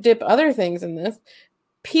 Sure. I would dip other things in this.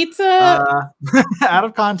 Pizza. Out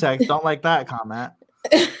of context. Don't like that comment.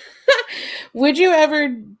 Would you ever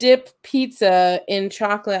dip pizza in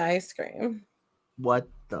chocolate ice cream? What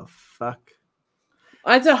the fuck?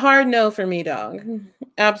 It's a hard no for me, dog.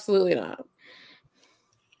 Absolutely not.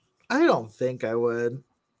 I don't think I would.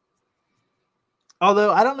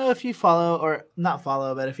 Although I don't know if you follow or not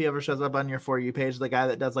follow, but if he ever shows up on your For You page, the guy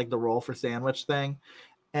that does the roll for sandwich thing,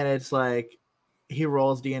 and it's he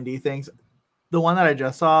rolls D&D things. The one that I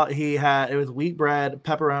just saw, it was wheat bread,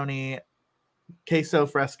 pepperoni, queso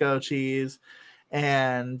fresco cheese,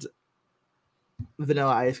 and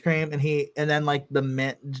vanilla ice cream, and then the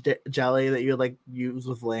mint jelly that you would use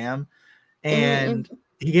with lamb, and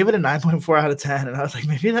he gave it a 9.4 out of 10, and I was like,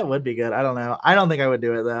 maybe that would be good. I don't know. I don't think I would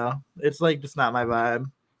do it though. It's just not my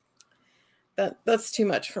vibe. That's too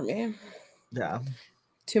much for me. Yeah,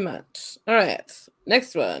 too much. All right,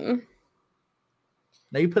 next one.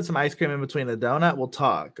 Now you put some ice cream in between the donut, we'll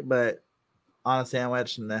talk, but on a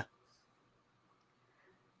sandwich, nah.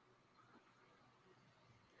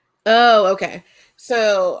 Oh, okay.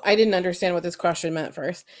 So I didn't understand what this question meant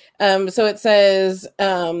first. So it says,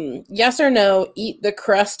 yes or no, eat the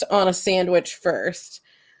crust on a sandwich first.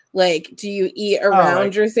 Do you eat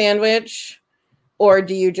around your sandwich, or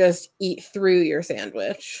do you just eat through your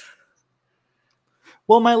sandwich?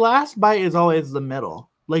 Well, my last bite is always the middle.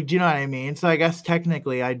 Do you know what I mean? So I guess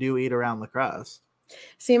technically I do eat around the crust.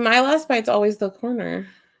 See, my last bite's always the corner.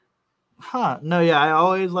 Huh. No, yeah, I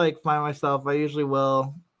always find myself, I usually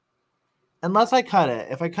will, unless I cut it.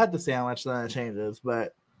 If I cut the sandwich, then it changes.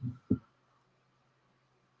 But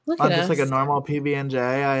look on just a normal PB&J,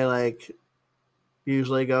 I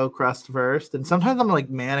usually go crust first. And sometimes I'm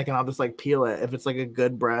manic and I'll just peel it if it's a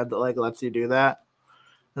good bread that lets you do that.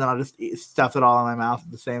 And then I'll just stuff it all in my mouth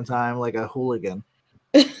at the same time like a hooligan.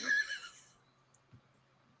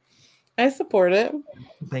 I support it.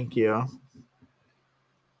 Thank you.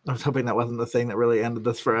 I was hoping that wasn't the thing that really ended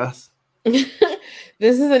this for us. This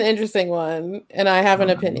is an interesting one, and I have an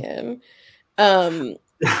opinion.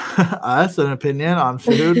 Us, an opinion on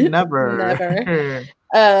food? Never.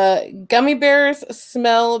 Never. Gummy bears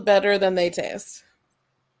smell better than they taste.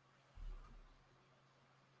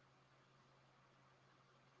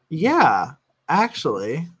 Yeah,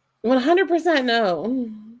 actually. 100%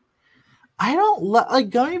 no. I don't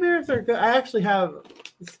gummy bears are good. I actually have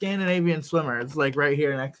Scandinavian Swimmers right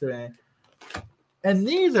here next to me, and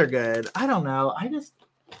these are good. I don't know.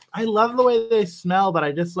 I love the way they smell, but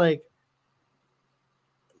I just I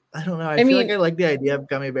don't know. I feel I like the idea of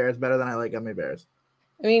gummy bears better than I like gummy bears.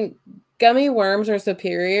 I mean, gummy worms are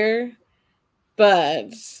superior,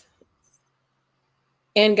 and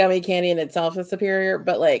gummy candy in itself is superior,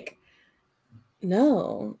 but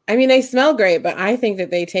no. I mean, they smell great, but I think that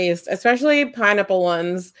they taste, especially pineapple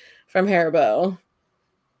ones from Haribo,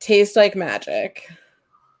 taste like magic.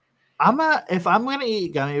 If I'm gonna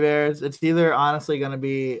eat gummy bears, it's either honestly gonna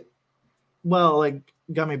be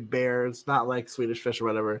gummy bears, not Swedish Fish or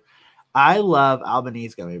whatever. I love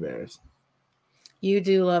Albanese gummy bears. You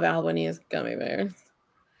do love Albanese gummy bears.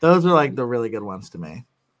 Those are like the really good ones to me.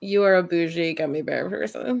 You are a bougie gummy bear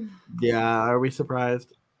person. Yeah, are we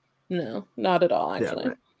surprised? No, not at all, actually.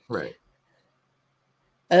 Yeah, right.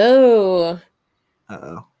 Oh.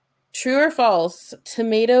 Uh-oh. True or false?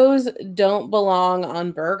 Tomatoes don't belong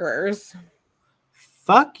on burgers.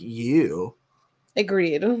 Fuck you.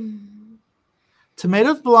 Agreed.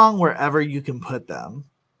 Tomatoes belong wherever you can put them.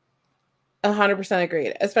 100%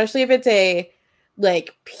 agreed. Especially if it's a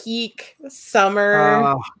like peak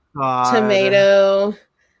summer tomato,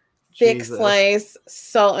 thick Jesus. slice,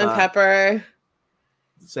 salt and pepper.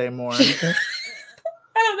 Say more. I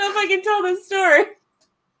don't know if I can tell this story.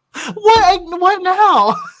 What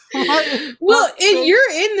now?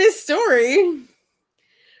 You're in this story.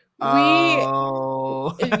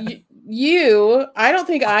 Oh. I don't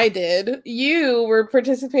think I did. You were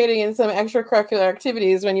participating in some extracurricular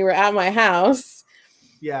activities when you were at my house.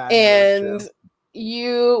 Yeah. And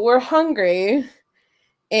you were hungry.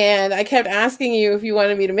 And I kept asking you if you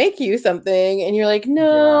wanted me to make you something. And you're like,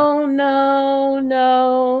 no.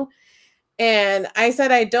 And I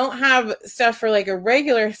said, I don't have stuff for like a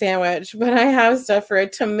regular sandwich, but I have stuff for a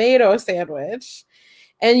tomato sandwich.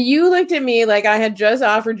 And you looked at me like I had just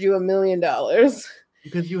offered you $1 million.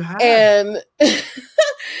 Because you had. And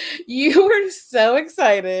you were so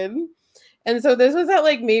excited. And so this was at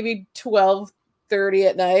like maybe 12:30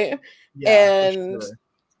 at night. Yeah, and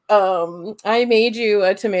I made you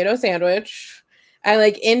a tomato sandwich. I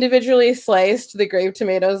like individually sliced the grape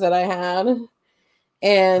tomatoes that I had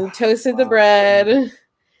and toasted the bread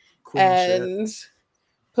and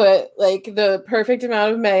put like the perfect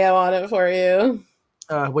amount of mayo on it for you.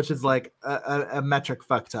 Which is like a metric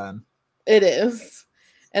fuck ton. It is.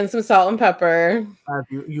 And some salt and pepper.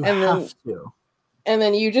 You have to. And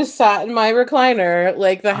then you just sat in my recliner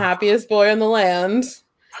like the happiest boy in the land.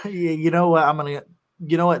 You know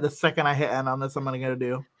what? The second I hit end on this, I'm gonna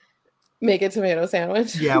do. Make a tomato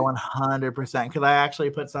sandwich. Yeah, 100%. Because I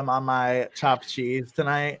actually put some on my chopped cheese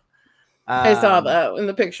tonight. I saw that in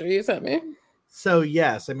the picture you sent me. So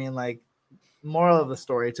yes, I mean, like, moral of the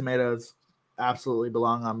story: tomatoes absolutely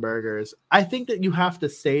belong on burgers. I think that you have to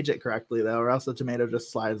stage it correctly though, or else the tomato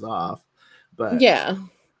just slides off. But yeah,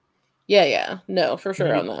 no, for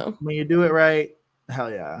sure on that. When you do it right,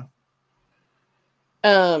 hell yeah.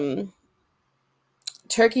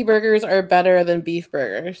 Turkey burgers are better than beef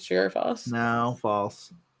burgers. True or false? No,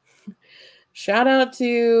 false. Shout out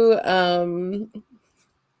to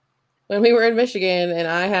when we were in Michigan and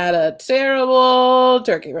I had a terrible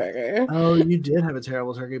turkey burger. Oh, you did have a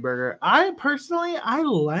terrible turkey burger. I personally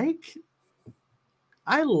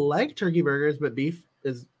like turkey burgers, but beef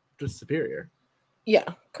is just superior. Yeah,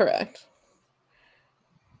 correct.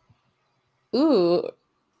 Ooh.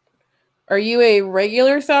 Are you a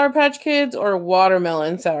regular Sour Patch Kids or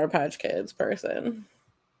watermelon Sour Patch Kids person?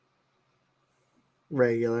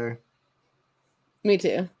 Regular. Me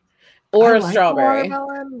too. Or a strawberry.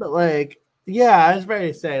 Watermelon, but like, yeah, I was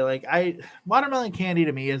ready to say, like, watermelon candy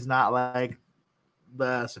to me is not like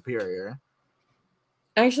the superior.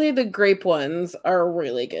 Actually, the grape ones are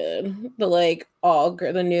really good. The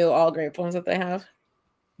new all grape ones that they have.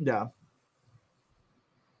 Yeah.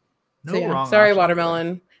 No wrong. Sorry, watermelon.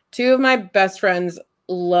 There. 2 of my best friends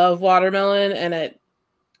love watermelon, and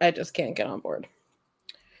I just can't get on board.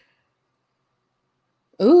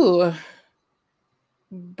 Ooh.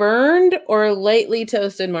 Burned or lightly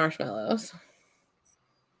toasted marshmallows?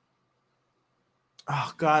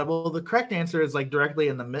 Oh God! Well, the correct answer is like directly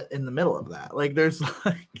in the middle of that. Like, there's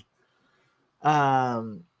like,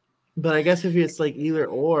 but I guess if it's like either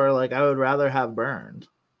or, like, I would rather have burned.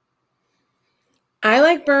 I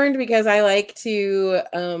like burned because I like to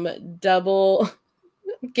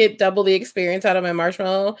get double the experience out of my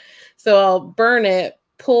marshmallow. So I'll burn it,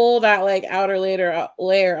 pull that like outer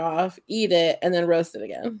layer off, eat it, and then roast it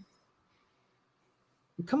again.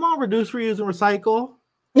 Come on, reduce, reuse, and recycle.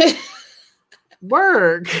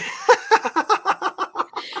 Work.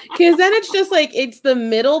 Because then it's just like it's the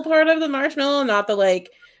middle part of the marshmallow, not the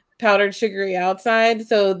like powdered sugary outside.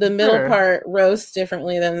 So the middle part roasts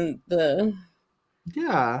differently than the.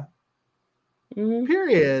 Yeah. Mm-hmm.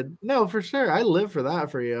 Period. No, for sure. I live for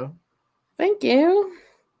that for you. Thank you.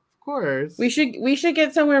 Of course. We should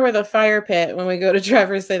get somewhere with a fire pit when we go to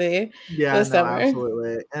Traverse City. Yeah, no, summer.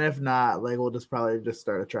 Absolutely. And if not, like, we'll probably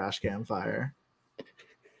start a trash can fire.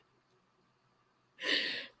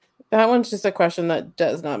 That one's just a question that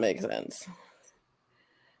does not make sense.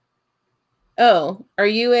 Oh, I'm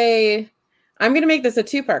going to make this a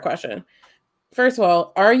 2-part question. First of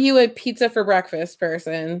all, are you a pizza for breakfast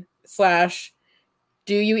person /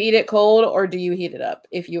 do you eat it cold or do you heat it up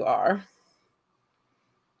if you are?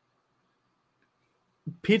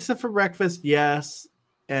 Pizza for breakfast, yes,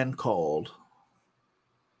 and cold.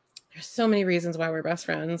 There's so many reasons why we're best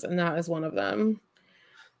friends, and that is one of them.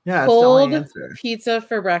 Yeah, Cold it's the only answer. pizza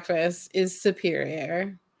for breakfast is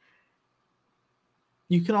superior.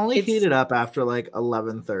 You can only heat it up after like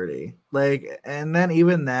 11:30. Like, and then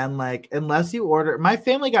even then, like, unless you order, my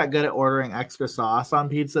family got good at ordering extra sauce on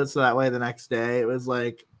pizza, so that way the next day it was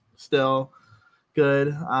like still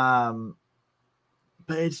good.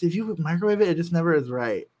 But it's, if you microwave it, it just never is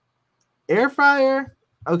right. Air fryer,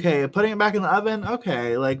 okay. Putting it back in the oven,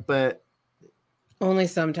 okay. Like, but only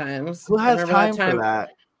sometimes. who has time for that?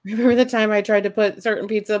 Remember the time I tried to put certain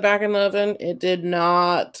pizza back in the oven? It did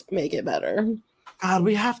not make it better. God,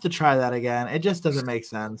 we have to try that again. It just doesn't make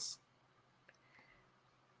sense.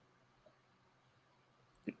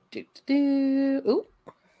 Ooh.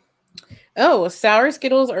 Oh, sour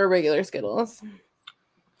Skittles or regular Skittles?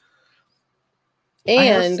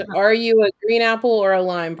 And are you a green apple or a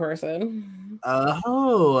lime person?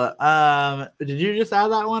 Did you just add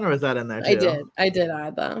that one or was that in there too? I did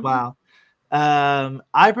add that. Wow.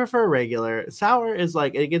 I prefer regular. Sour is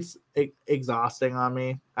like, it gets exhausting on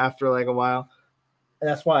me after like a while.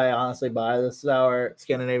 That's why I honestly buy the sour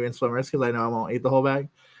Scandinavian Swimmers, because I know I won't eat the whole bag.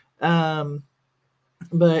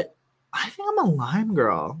 But I think I'm a lime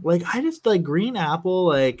girl. Like, I just like green apple,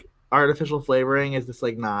 like artificial flavoring is just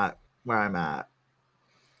like not where I'm at.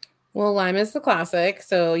 Well, lime is the classic,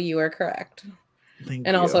 so you are correct. Thank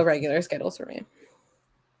you. Also regular Skittles for me.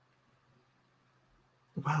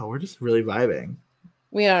 Wow, we're just really vibing.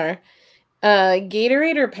 We are.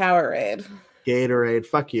 Gatorade or Powerade? Gatorade,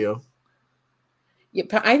 fuck you. Yeah,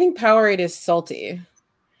 I think Powerade is salty,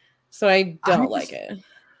 so I don't like it.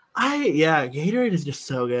 Gatorade is just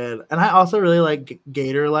so good, and I also really like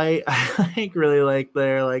Gatorlight. I really like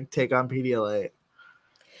their like take on Pedialyte,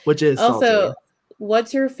 which is also salty.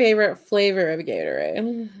 What's your favorite flavor of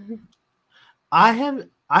Gatorade? I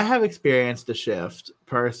have experienced a shift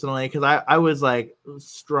personally, because I was like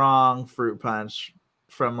strong fruit punch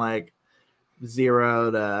from like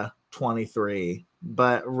 0 to 23,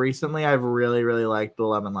 but recently I've really liked the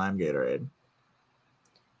lemon lime Gatorade.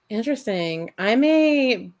 Interesting. I'm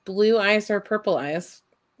a blue ice or purple ice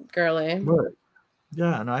girly. What?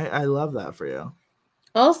 Yeah, no, I love that for you.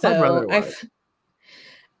 Also,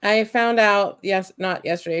 I found out, not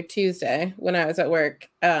yesterday, Tuesday, when I was at work.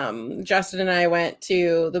 Justin and I went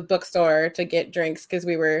to the bookstore to get drinks because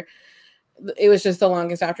it was just the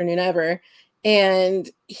longest afternoon ever. And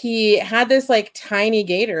he had this like tiny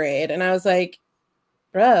Gatorade. And I was like,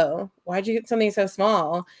 bro, why'd you get something so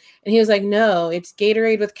small? And he was like, no, it's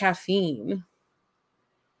Gatorade with caffeine.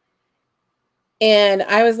 And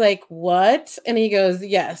I was like, what? And he goes,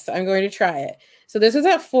 yes, I'm going to try it. So this was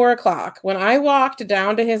at 4:00. When I walked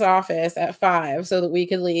down to his office at 5 so that we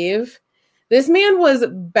could leave, this man was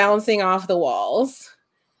bouncing off the walls.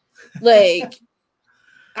 Like,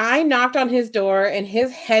 I knocked on his door and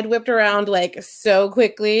his head whipped around like so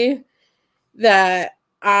quickly that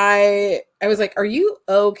I was like, are you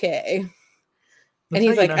okay? And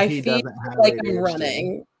he's like, I feel like I'm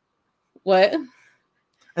running. What?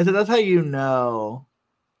 I said, that's how you know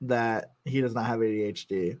that he does not have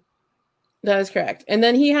ADHD. That is correct. And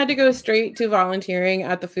then he had to go straight to volunteering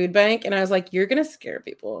at the food bank. And I was like, you're going to scare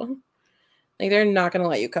people. Like, they're not going to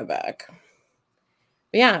let you come back.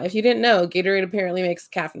 But yeah, if you didn't know, Gatorade apparently makes a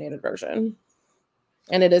caffeinated version.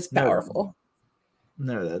 And it is powerful.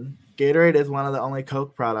 No, then. Gatorade is one of the only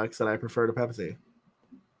Coke products that I prefer to Pepsi.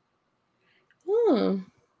 I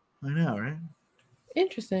know, right?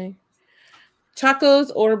 Interesting.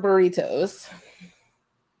 Tacos or burritos?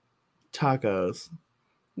 Tacos.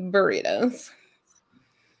 Burritos.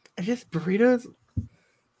 Burritos.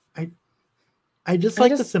 I just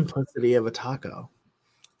like the simplicity of a taco.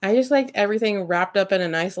 I just like everything wrapped up in a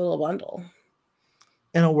nice little bundle.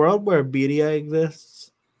 In a world where birria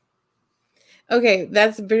exists. Okay,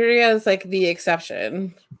 birria is like the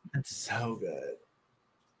exception. It's so good.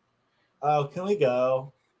 Oh, can we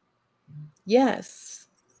go? Yes.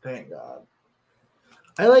 Thank God.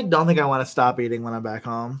 I don't think I want to stop eating when I'm back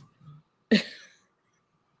home.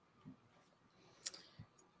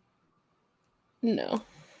 No.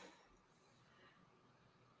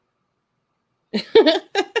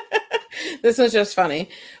 This was just funny.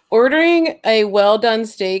 Ordering a well-done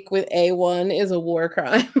steak with A1 is a war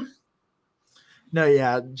crime. No,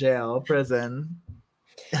 yeah, jail, prison.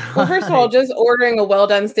 Well, first of all, just ordering a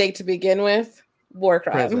well-done steak to begin with, war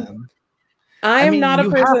crime. Prison. I'm not a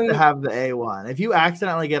person. You have to have the A1. If you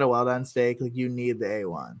accidentally get a well-done steak, like, you need the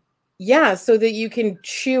A1. Yeah, so that you can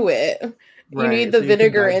chew it You need the so you can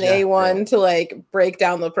vinegar in digest A1 it. to like break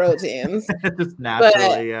down the proteins. Just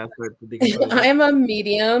naturally, yeah. But I'm a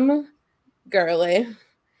medium girly.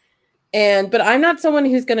 But I'm not someone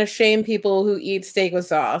who's going to shame people who eat steak with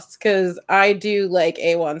sauce because I do like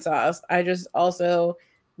A1 sauce. I just also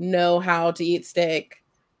know how to eat steak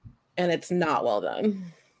and it's not well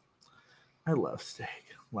done. I love steak.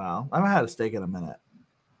 Wow. I haven't had a steak in a minute.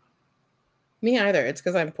 Me either. It's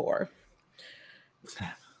because I'm poor.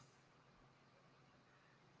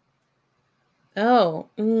 Oh.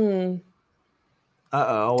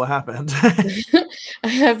 Uh-oh, what happened? I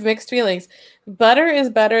have mixed feelings. Butter is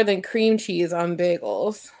better than cream cheese on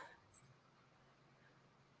bagels.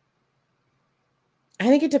 I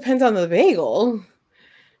think it depends on the bagel.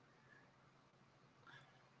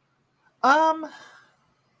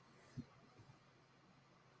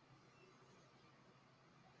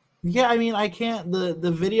 Yeah, I mean, I can't.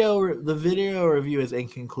 The video review is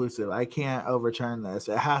inconclusive. I can't overturn this.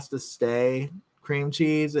 It has to stay cream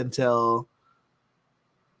cheese until,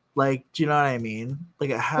 like, do you know what I mean?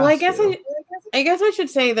 Like, it has Well, to. I guess I should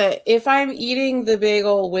say that if I'm eating the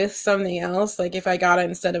bagel with something else, like if I got it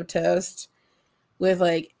instead of toast with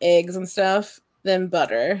like eggs and stuff, then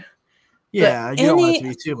butter. Yeah, But you don't want it to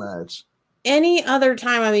be too much. Any other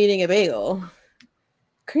time I'm eating a bagel,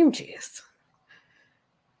 cream cheese.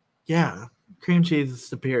 Yeah, cream cheese is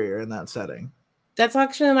superior in that setting. That's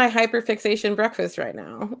actually my hyperfixation breakfast right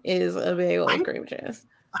now is a bagel with cream cheese.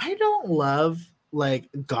 I don't love like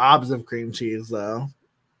gobs of cream cheese though.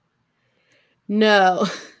 No,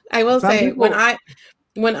 I will say when I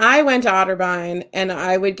went to Otterbein and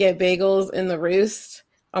I would get bagels in the Roost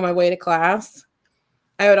on my way to class,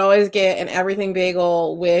 I would always get an everything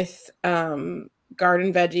bagel with garden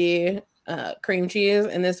veggie cream cheese.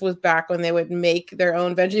 And this was back when they would make their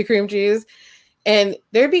own veggie cream cheese. And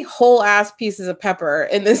there'd be whole ass pieces of pepper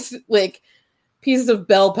in this, like pieces of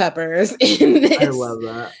bell peppers in this I love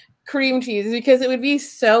that cream cheese because it would be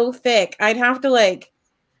so thick. I'd have to like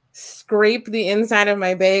scrape the inside of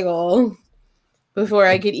my bagel before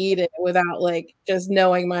I could eat it without like just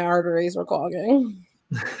knowing my arteries were clogging.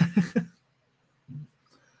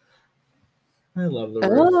 I love the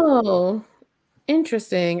Roost.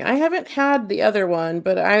 Interesting. I haven't had the other one,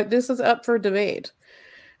 but this is up for debate.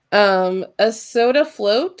 A soda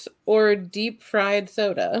float or deep fried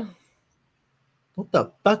soda? What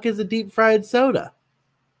the fuck is a deep fried soda?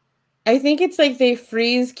 I think it's like they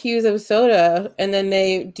freeze cubes of soda and then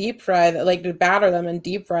they deep fry that, like to batter them and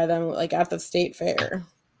deep fry them like at the state fair.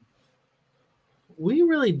 We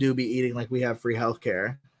really do be eating like we have free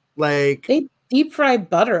healthcare. Like they deep fry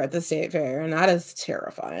butter at the state fair, and that is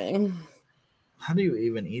terrifying. How do you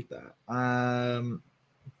even eat that?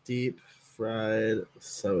 Deep fried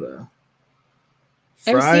soda.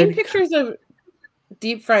 I've seen pictures of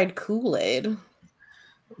deep fried Kool-Aid.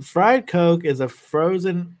 Fried Coke is a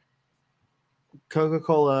frozen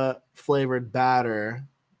Coca-Cola flavored batter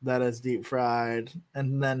that is deep fried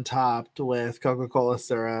and then topped with Coca-Cola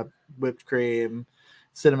syrup, whipped cream,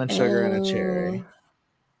 cinnamon sugar, and a cherry.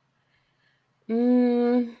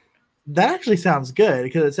 That actually sounds good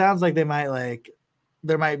because it sounds like there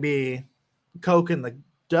might be Coke in the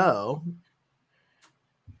dough.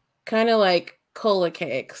 Kind of like cola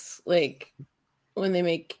cakes, like when they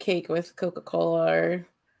make cake with Coca-Cola or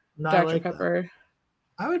Dr. Pepper. That.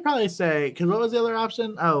 I would probably say, because what was the other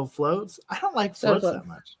option? Oh, floats. I don't like floats that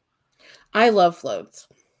much. I love floats.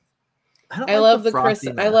 I love the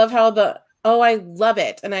crystal. I love how I love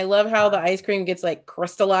it. And I love how the ice cream gets like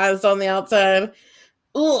crystallized on the outside.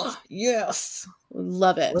 Oh, yes.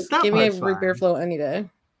 Love it. Give me a root beer float any day.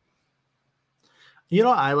 You know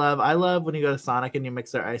what I love? I love when you go to Sonic and you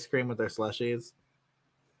mix their ice cream with their slushies.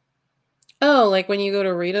 Oh, like when you go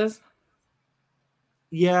to Rita's?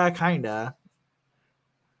 Yeah, kinda.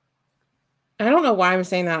 I don't know why I'm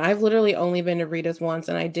saying that. I've literally only been to Rita's once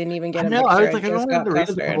and I didn't even get a mixture. I was like, I don't been to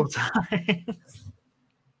Rita's a couple times.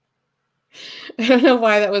 I don't know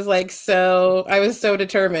why that was like so. I was so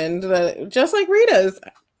determined that just like Rita's,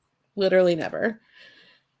 literally never.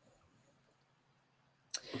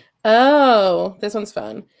 Oh, this one's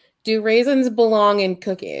fun. Do raisins belong in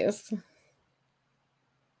cookies?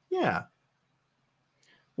 Yeah.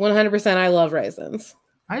 100%. I love raisins.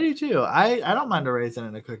 I do too. I don't mind a raisin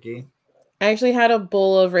in a cookie. I actually had a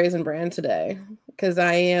bowl of Raisin Bran today because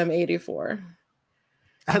I am 84.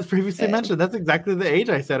 As previously mentioned, that's exactly the age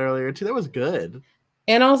I said earlier too. That was good.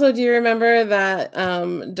 And also, do you remember that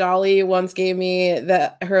Dolly once gave me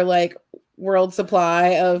her like world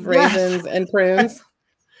supply of raisins and prunes?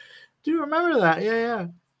 Do you remember that? Yeah.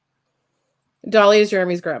 Dolly is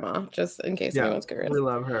Jeremy's grandma, just in case anyone's curious. We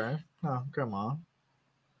love her. Oh, grandma.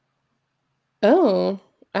 Oh,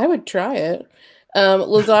 I would try it.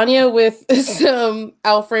 Lasagna with some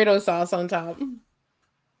Alfredo sauce on top.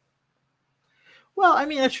 Well, I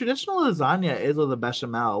mean, a traditional lasagna is with a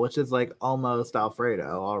bechamel, which is like almost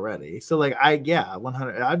Alfredo already. So, like,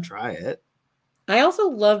 100. I'd try it. I also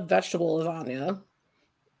love vegetable lasagna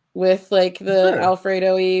with like the Sure.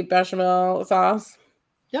 Alfredo-y bechamel sauce.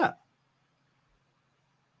 Yeah.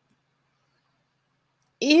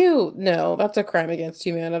 Ew, no, that's a crime against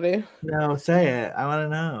humanity. No, say it. I want to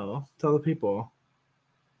know. Tell the people.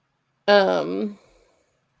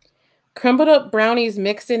 Crumbled up brownies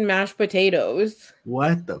mixed in mashed potatoes.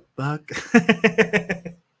 What the fuck?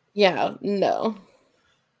 Yeah, no.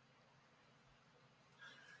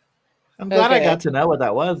 I'm glad I Okay. got to know what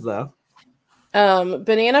that was, though.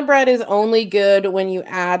 Banana bread is only good when you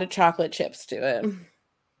add chocolate chips to it.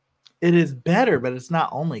 It is better, but it's not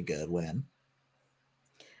only good when.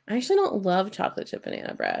 I actually don't love chocolate chip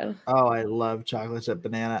banana bread. Oh, I love chocolate chip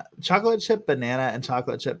banana. Chocolate chip banana and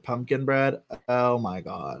chocolate chip pumpkin bread. Oh my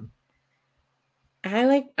god.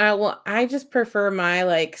 I just prefer my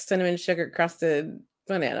like cinnamon sugar crusted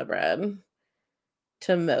banana bread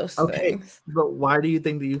to most things. But why do you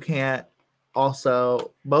think that you can't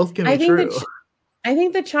also both can be I think true? I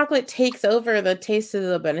think the chocolate takes over the taste of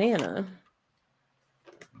the banana.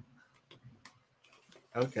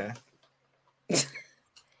 Okay.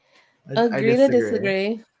 Agree to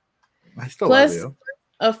disagree. I still Plus, love you.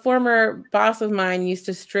 a former boss of mine used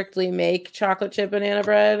to strictly make chocolate chip banana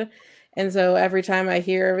bread. And so every time I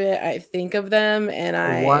hear of it, I think of them and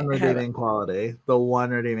The one redeeming quality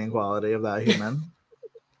of that human.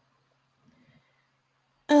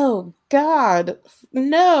 Oh, God.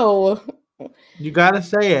 No. You got to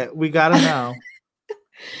say it. We got to know.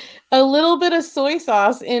 A little bit of soy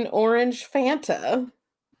sauce in orange Fanta.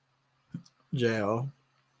 Jail.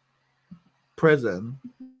 Prison.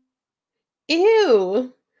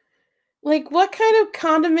 Ew. Like, what kind of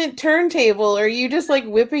condiment turntable are you just like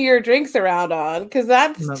whipping your drinks around on? Because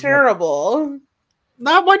that's terrible.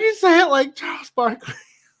 Not when you say it like Charles Barkley.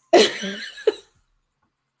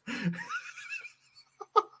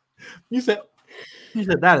 You said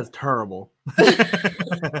that is terrible.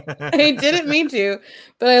 I didn't mean to,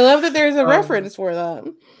 but I love that there's a reference for that.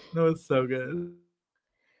 That was so good.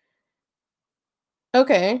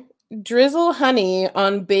 Okay. Drizzle honey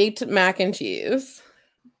on baked mac and cheese.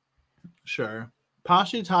 Sure.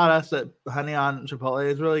 Pashi taught us that honey on Chipotle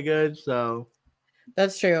is really good, so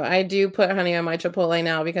that's true. I do put honey on my Chipotle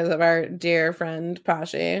now because of our dear friend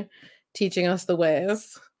Pashi teaching us the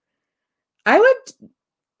ways. I would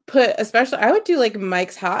do like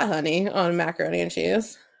Mike's hot honey on macaroni and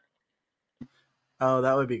cheese. Oh,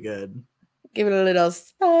 that would be good. Give it a little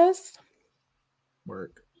spice.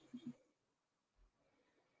 Work.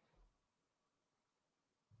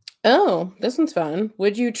 Oh, this one's fun.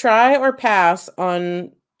 Would you try or pass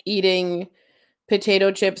on eating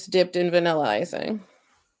potato chips dipped in vanilla icing?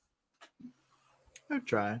 I'd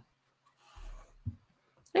try.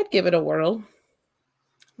 I'd give it a whirl.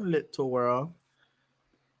 A little whirl.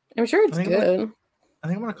 I'm sure it's good. I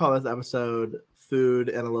think I'm going to call this episode Food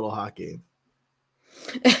and a Little Hockey.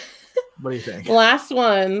 What do you think? The last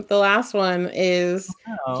one is,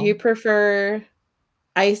 do you prefer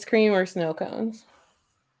ice cream or snow cones?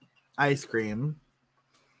 Ice cream.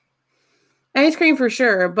 Ice cream for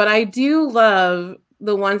sure, but I do love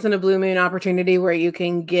the once in a blue moon opportunity where you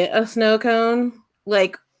can get a snow cone.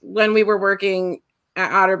 Like when we were working at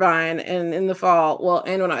Otterbein and in the fall,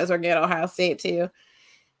 and when I was working at Ohio State too,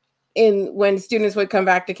 when students would come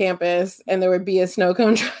back to campus and there would be a snow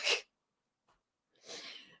cone truck.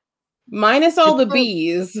 Minus all the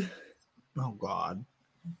bees. Oh, God.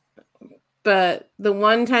 But the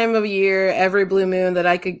one time of year, every blue moon that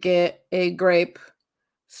I could get a grape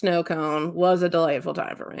snow cone was a delightful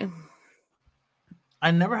time for me. I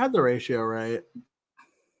never had the ratio right.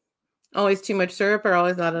 Always too much syrup or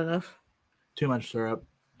always not enough? Too much syrup.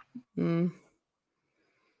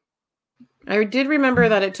 I did remember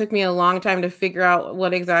that it took me a long time to figure out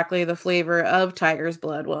what exactly the flavor of tiger's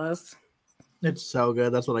blood was. It's so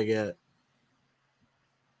good. That's what I get.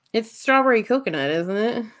 It's strawberry coconut, isn't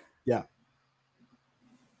it? Yeah.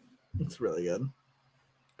 It's really good.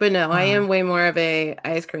 But no, I am way more of a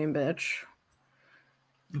ice cream bitch.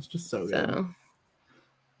 It's just so good.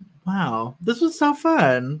 Wow. This was so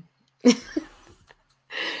fun.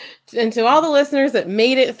 And to all the listeners that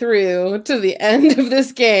made it through to the end of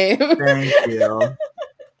this game. Thank you.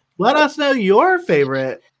 Let us know your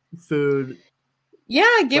favorite food.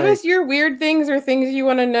 Yeah, give us your weird things or things you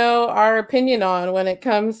want to know our opinion on when it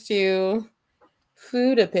comes to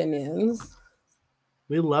food opinions.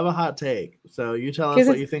 We love a hot take. So you tell us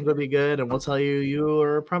what you think would be good, and we'll tell you you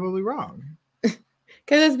are probably wrong. Because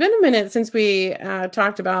it's been a minute since we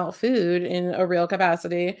talked about food in a real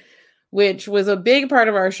capacity, which was a big part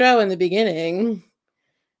of our show in the beginning.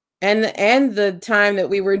 And the time that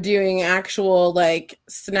we were doing actual like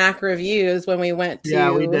snack reviews when we went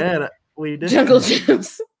to we did Jungle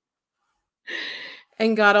Gyms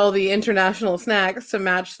and got all the international snacks to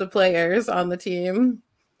match the players on the team.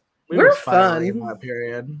 We're fun in that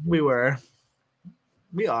period. We are.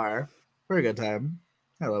 We're a good time.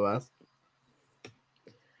 I love us.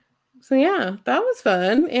 So yeah, that was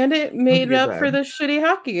fun, and it made up for the shitty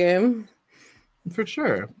hockey game. For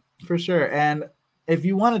sure. And if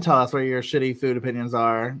you want to tell us what your shitty food opinions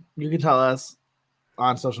are, you can tell us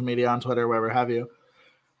on social media, on Twitter, wherever have you.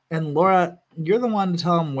 And Laura, you're the one to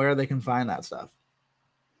tell them where they can find that stuff.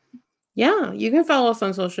 Yeah, you can follow us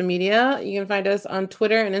on social media. You can find us on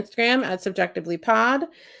Twitter and Instagram at SubjectivelyPod.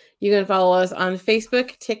 You can follow us on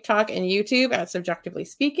Facebook, TikTok, and YouTube at Subjectively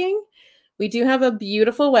Speaking. We do have a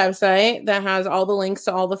beautiful website that has all the links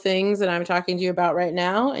to all the things that I'm talking to you about right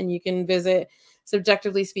now, and you can visit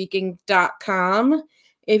subjectivelyspeaking.com.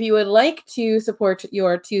 If you would like to support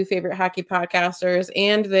your two favorite hockey podcasters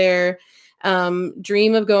and their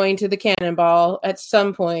dream of going to the Cannonball at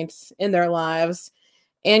some point in their lives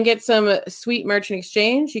and get some sweet merch in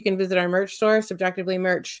exchange, you can visit our merch store,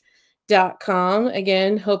 subjectivelymerch.com.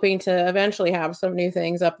 Again, hoping to eventually have some new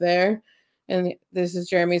things up there. And this is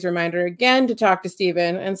Jeremy's reminder again to talk to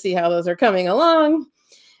Steven and see how those are coming along.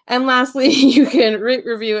 And lastly, you can rate,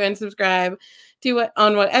 review, and subscribe to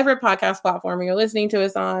on whatever podcast platform you're listening to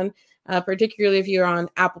us on, particularly if you're on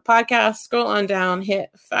Apple Podcasts. Scroll on down,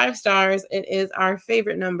 hit 5 stars. It is our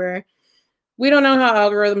favorite number. We don't know how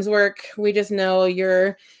algorithms work. We just know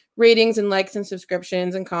your ratings and likes and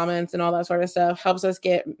subscriptions and comments and all that sort of stuff helps us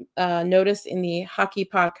get noticed in the hockey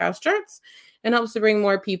podcast charts and helps to bring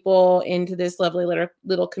more people into this lovely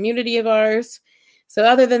little community of ours. So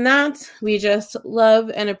other than that, we just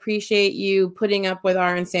love and appreciate you putting up with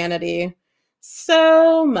our insanity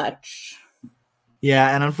so much.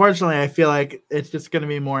 Yeah, and unfortunately, I feel like it's just going to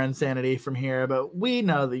be more insanity from here, but we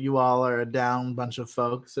know that you all are a down bunch of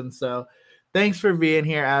folks, and so thanks for being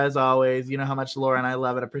here, as always. You know how much Laura and I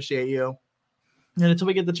love and appreciate you. And until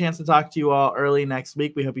we get the chance to talk to you all early next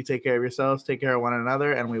week, we hope you take care of yourselves, take care of one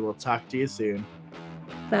another, and we will talk to you soon.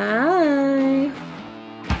 Bye.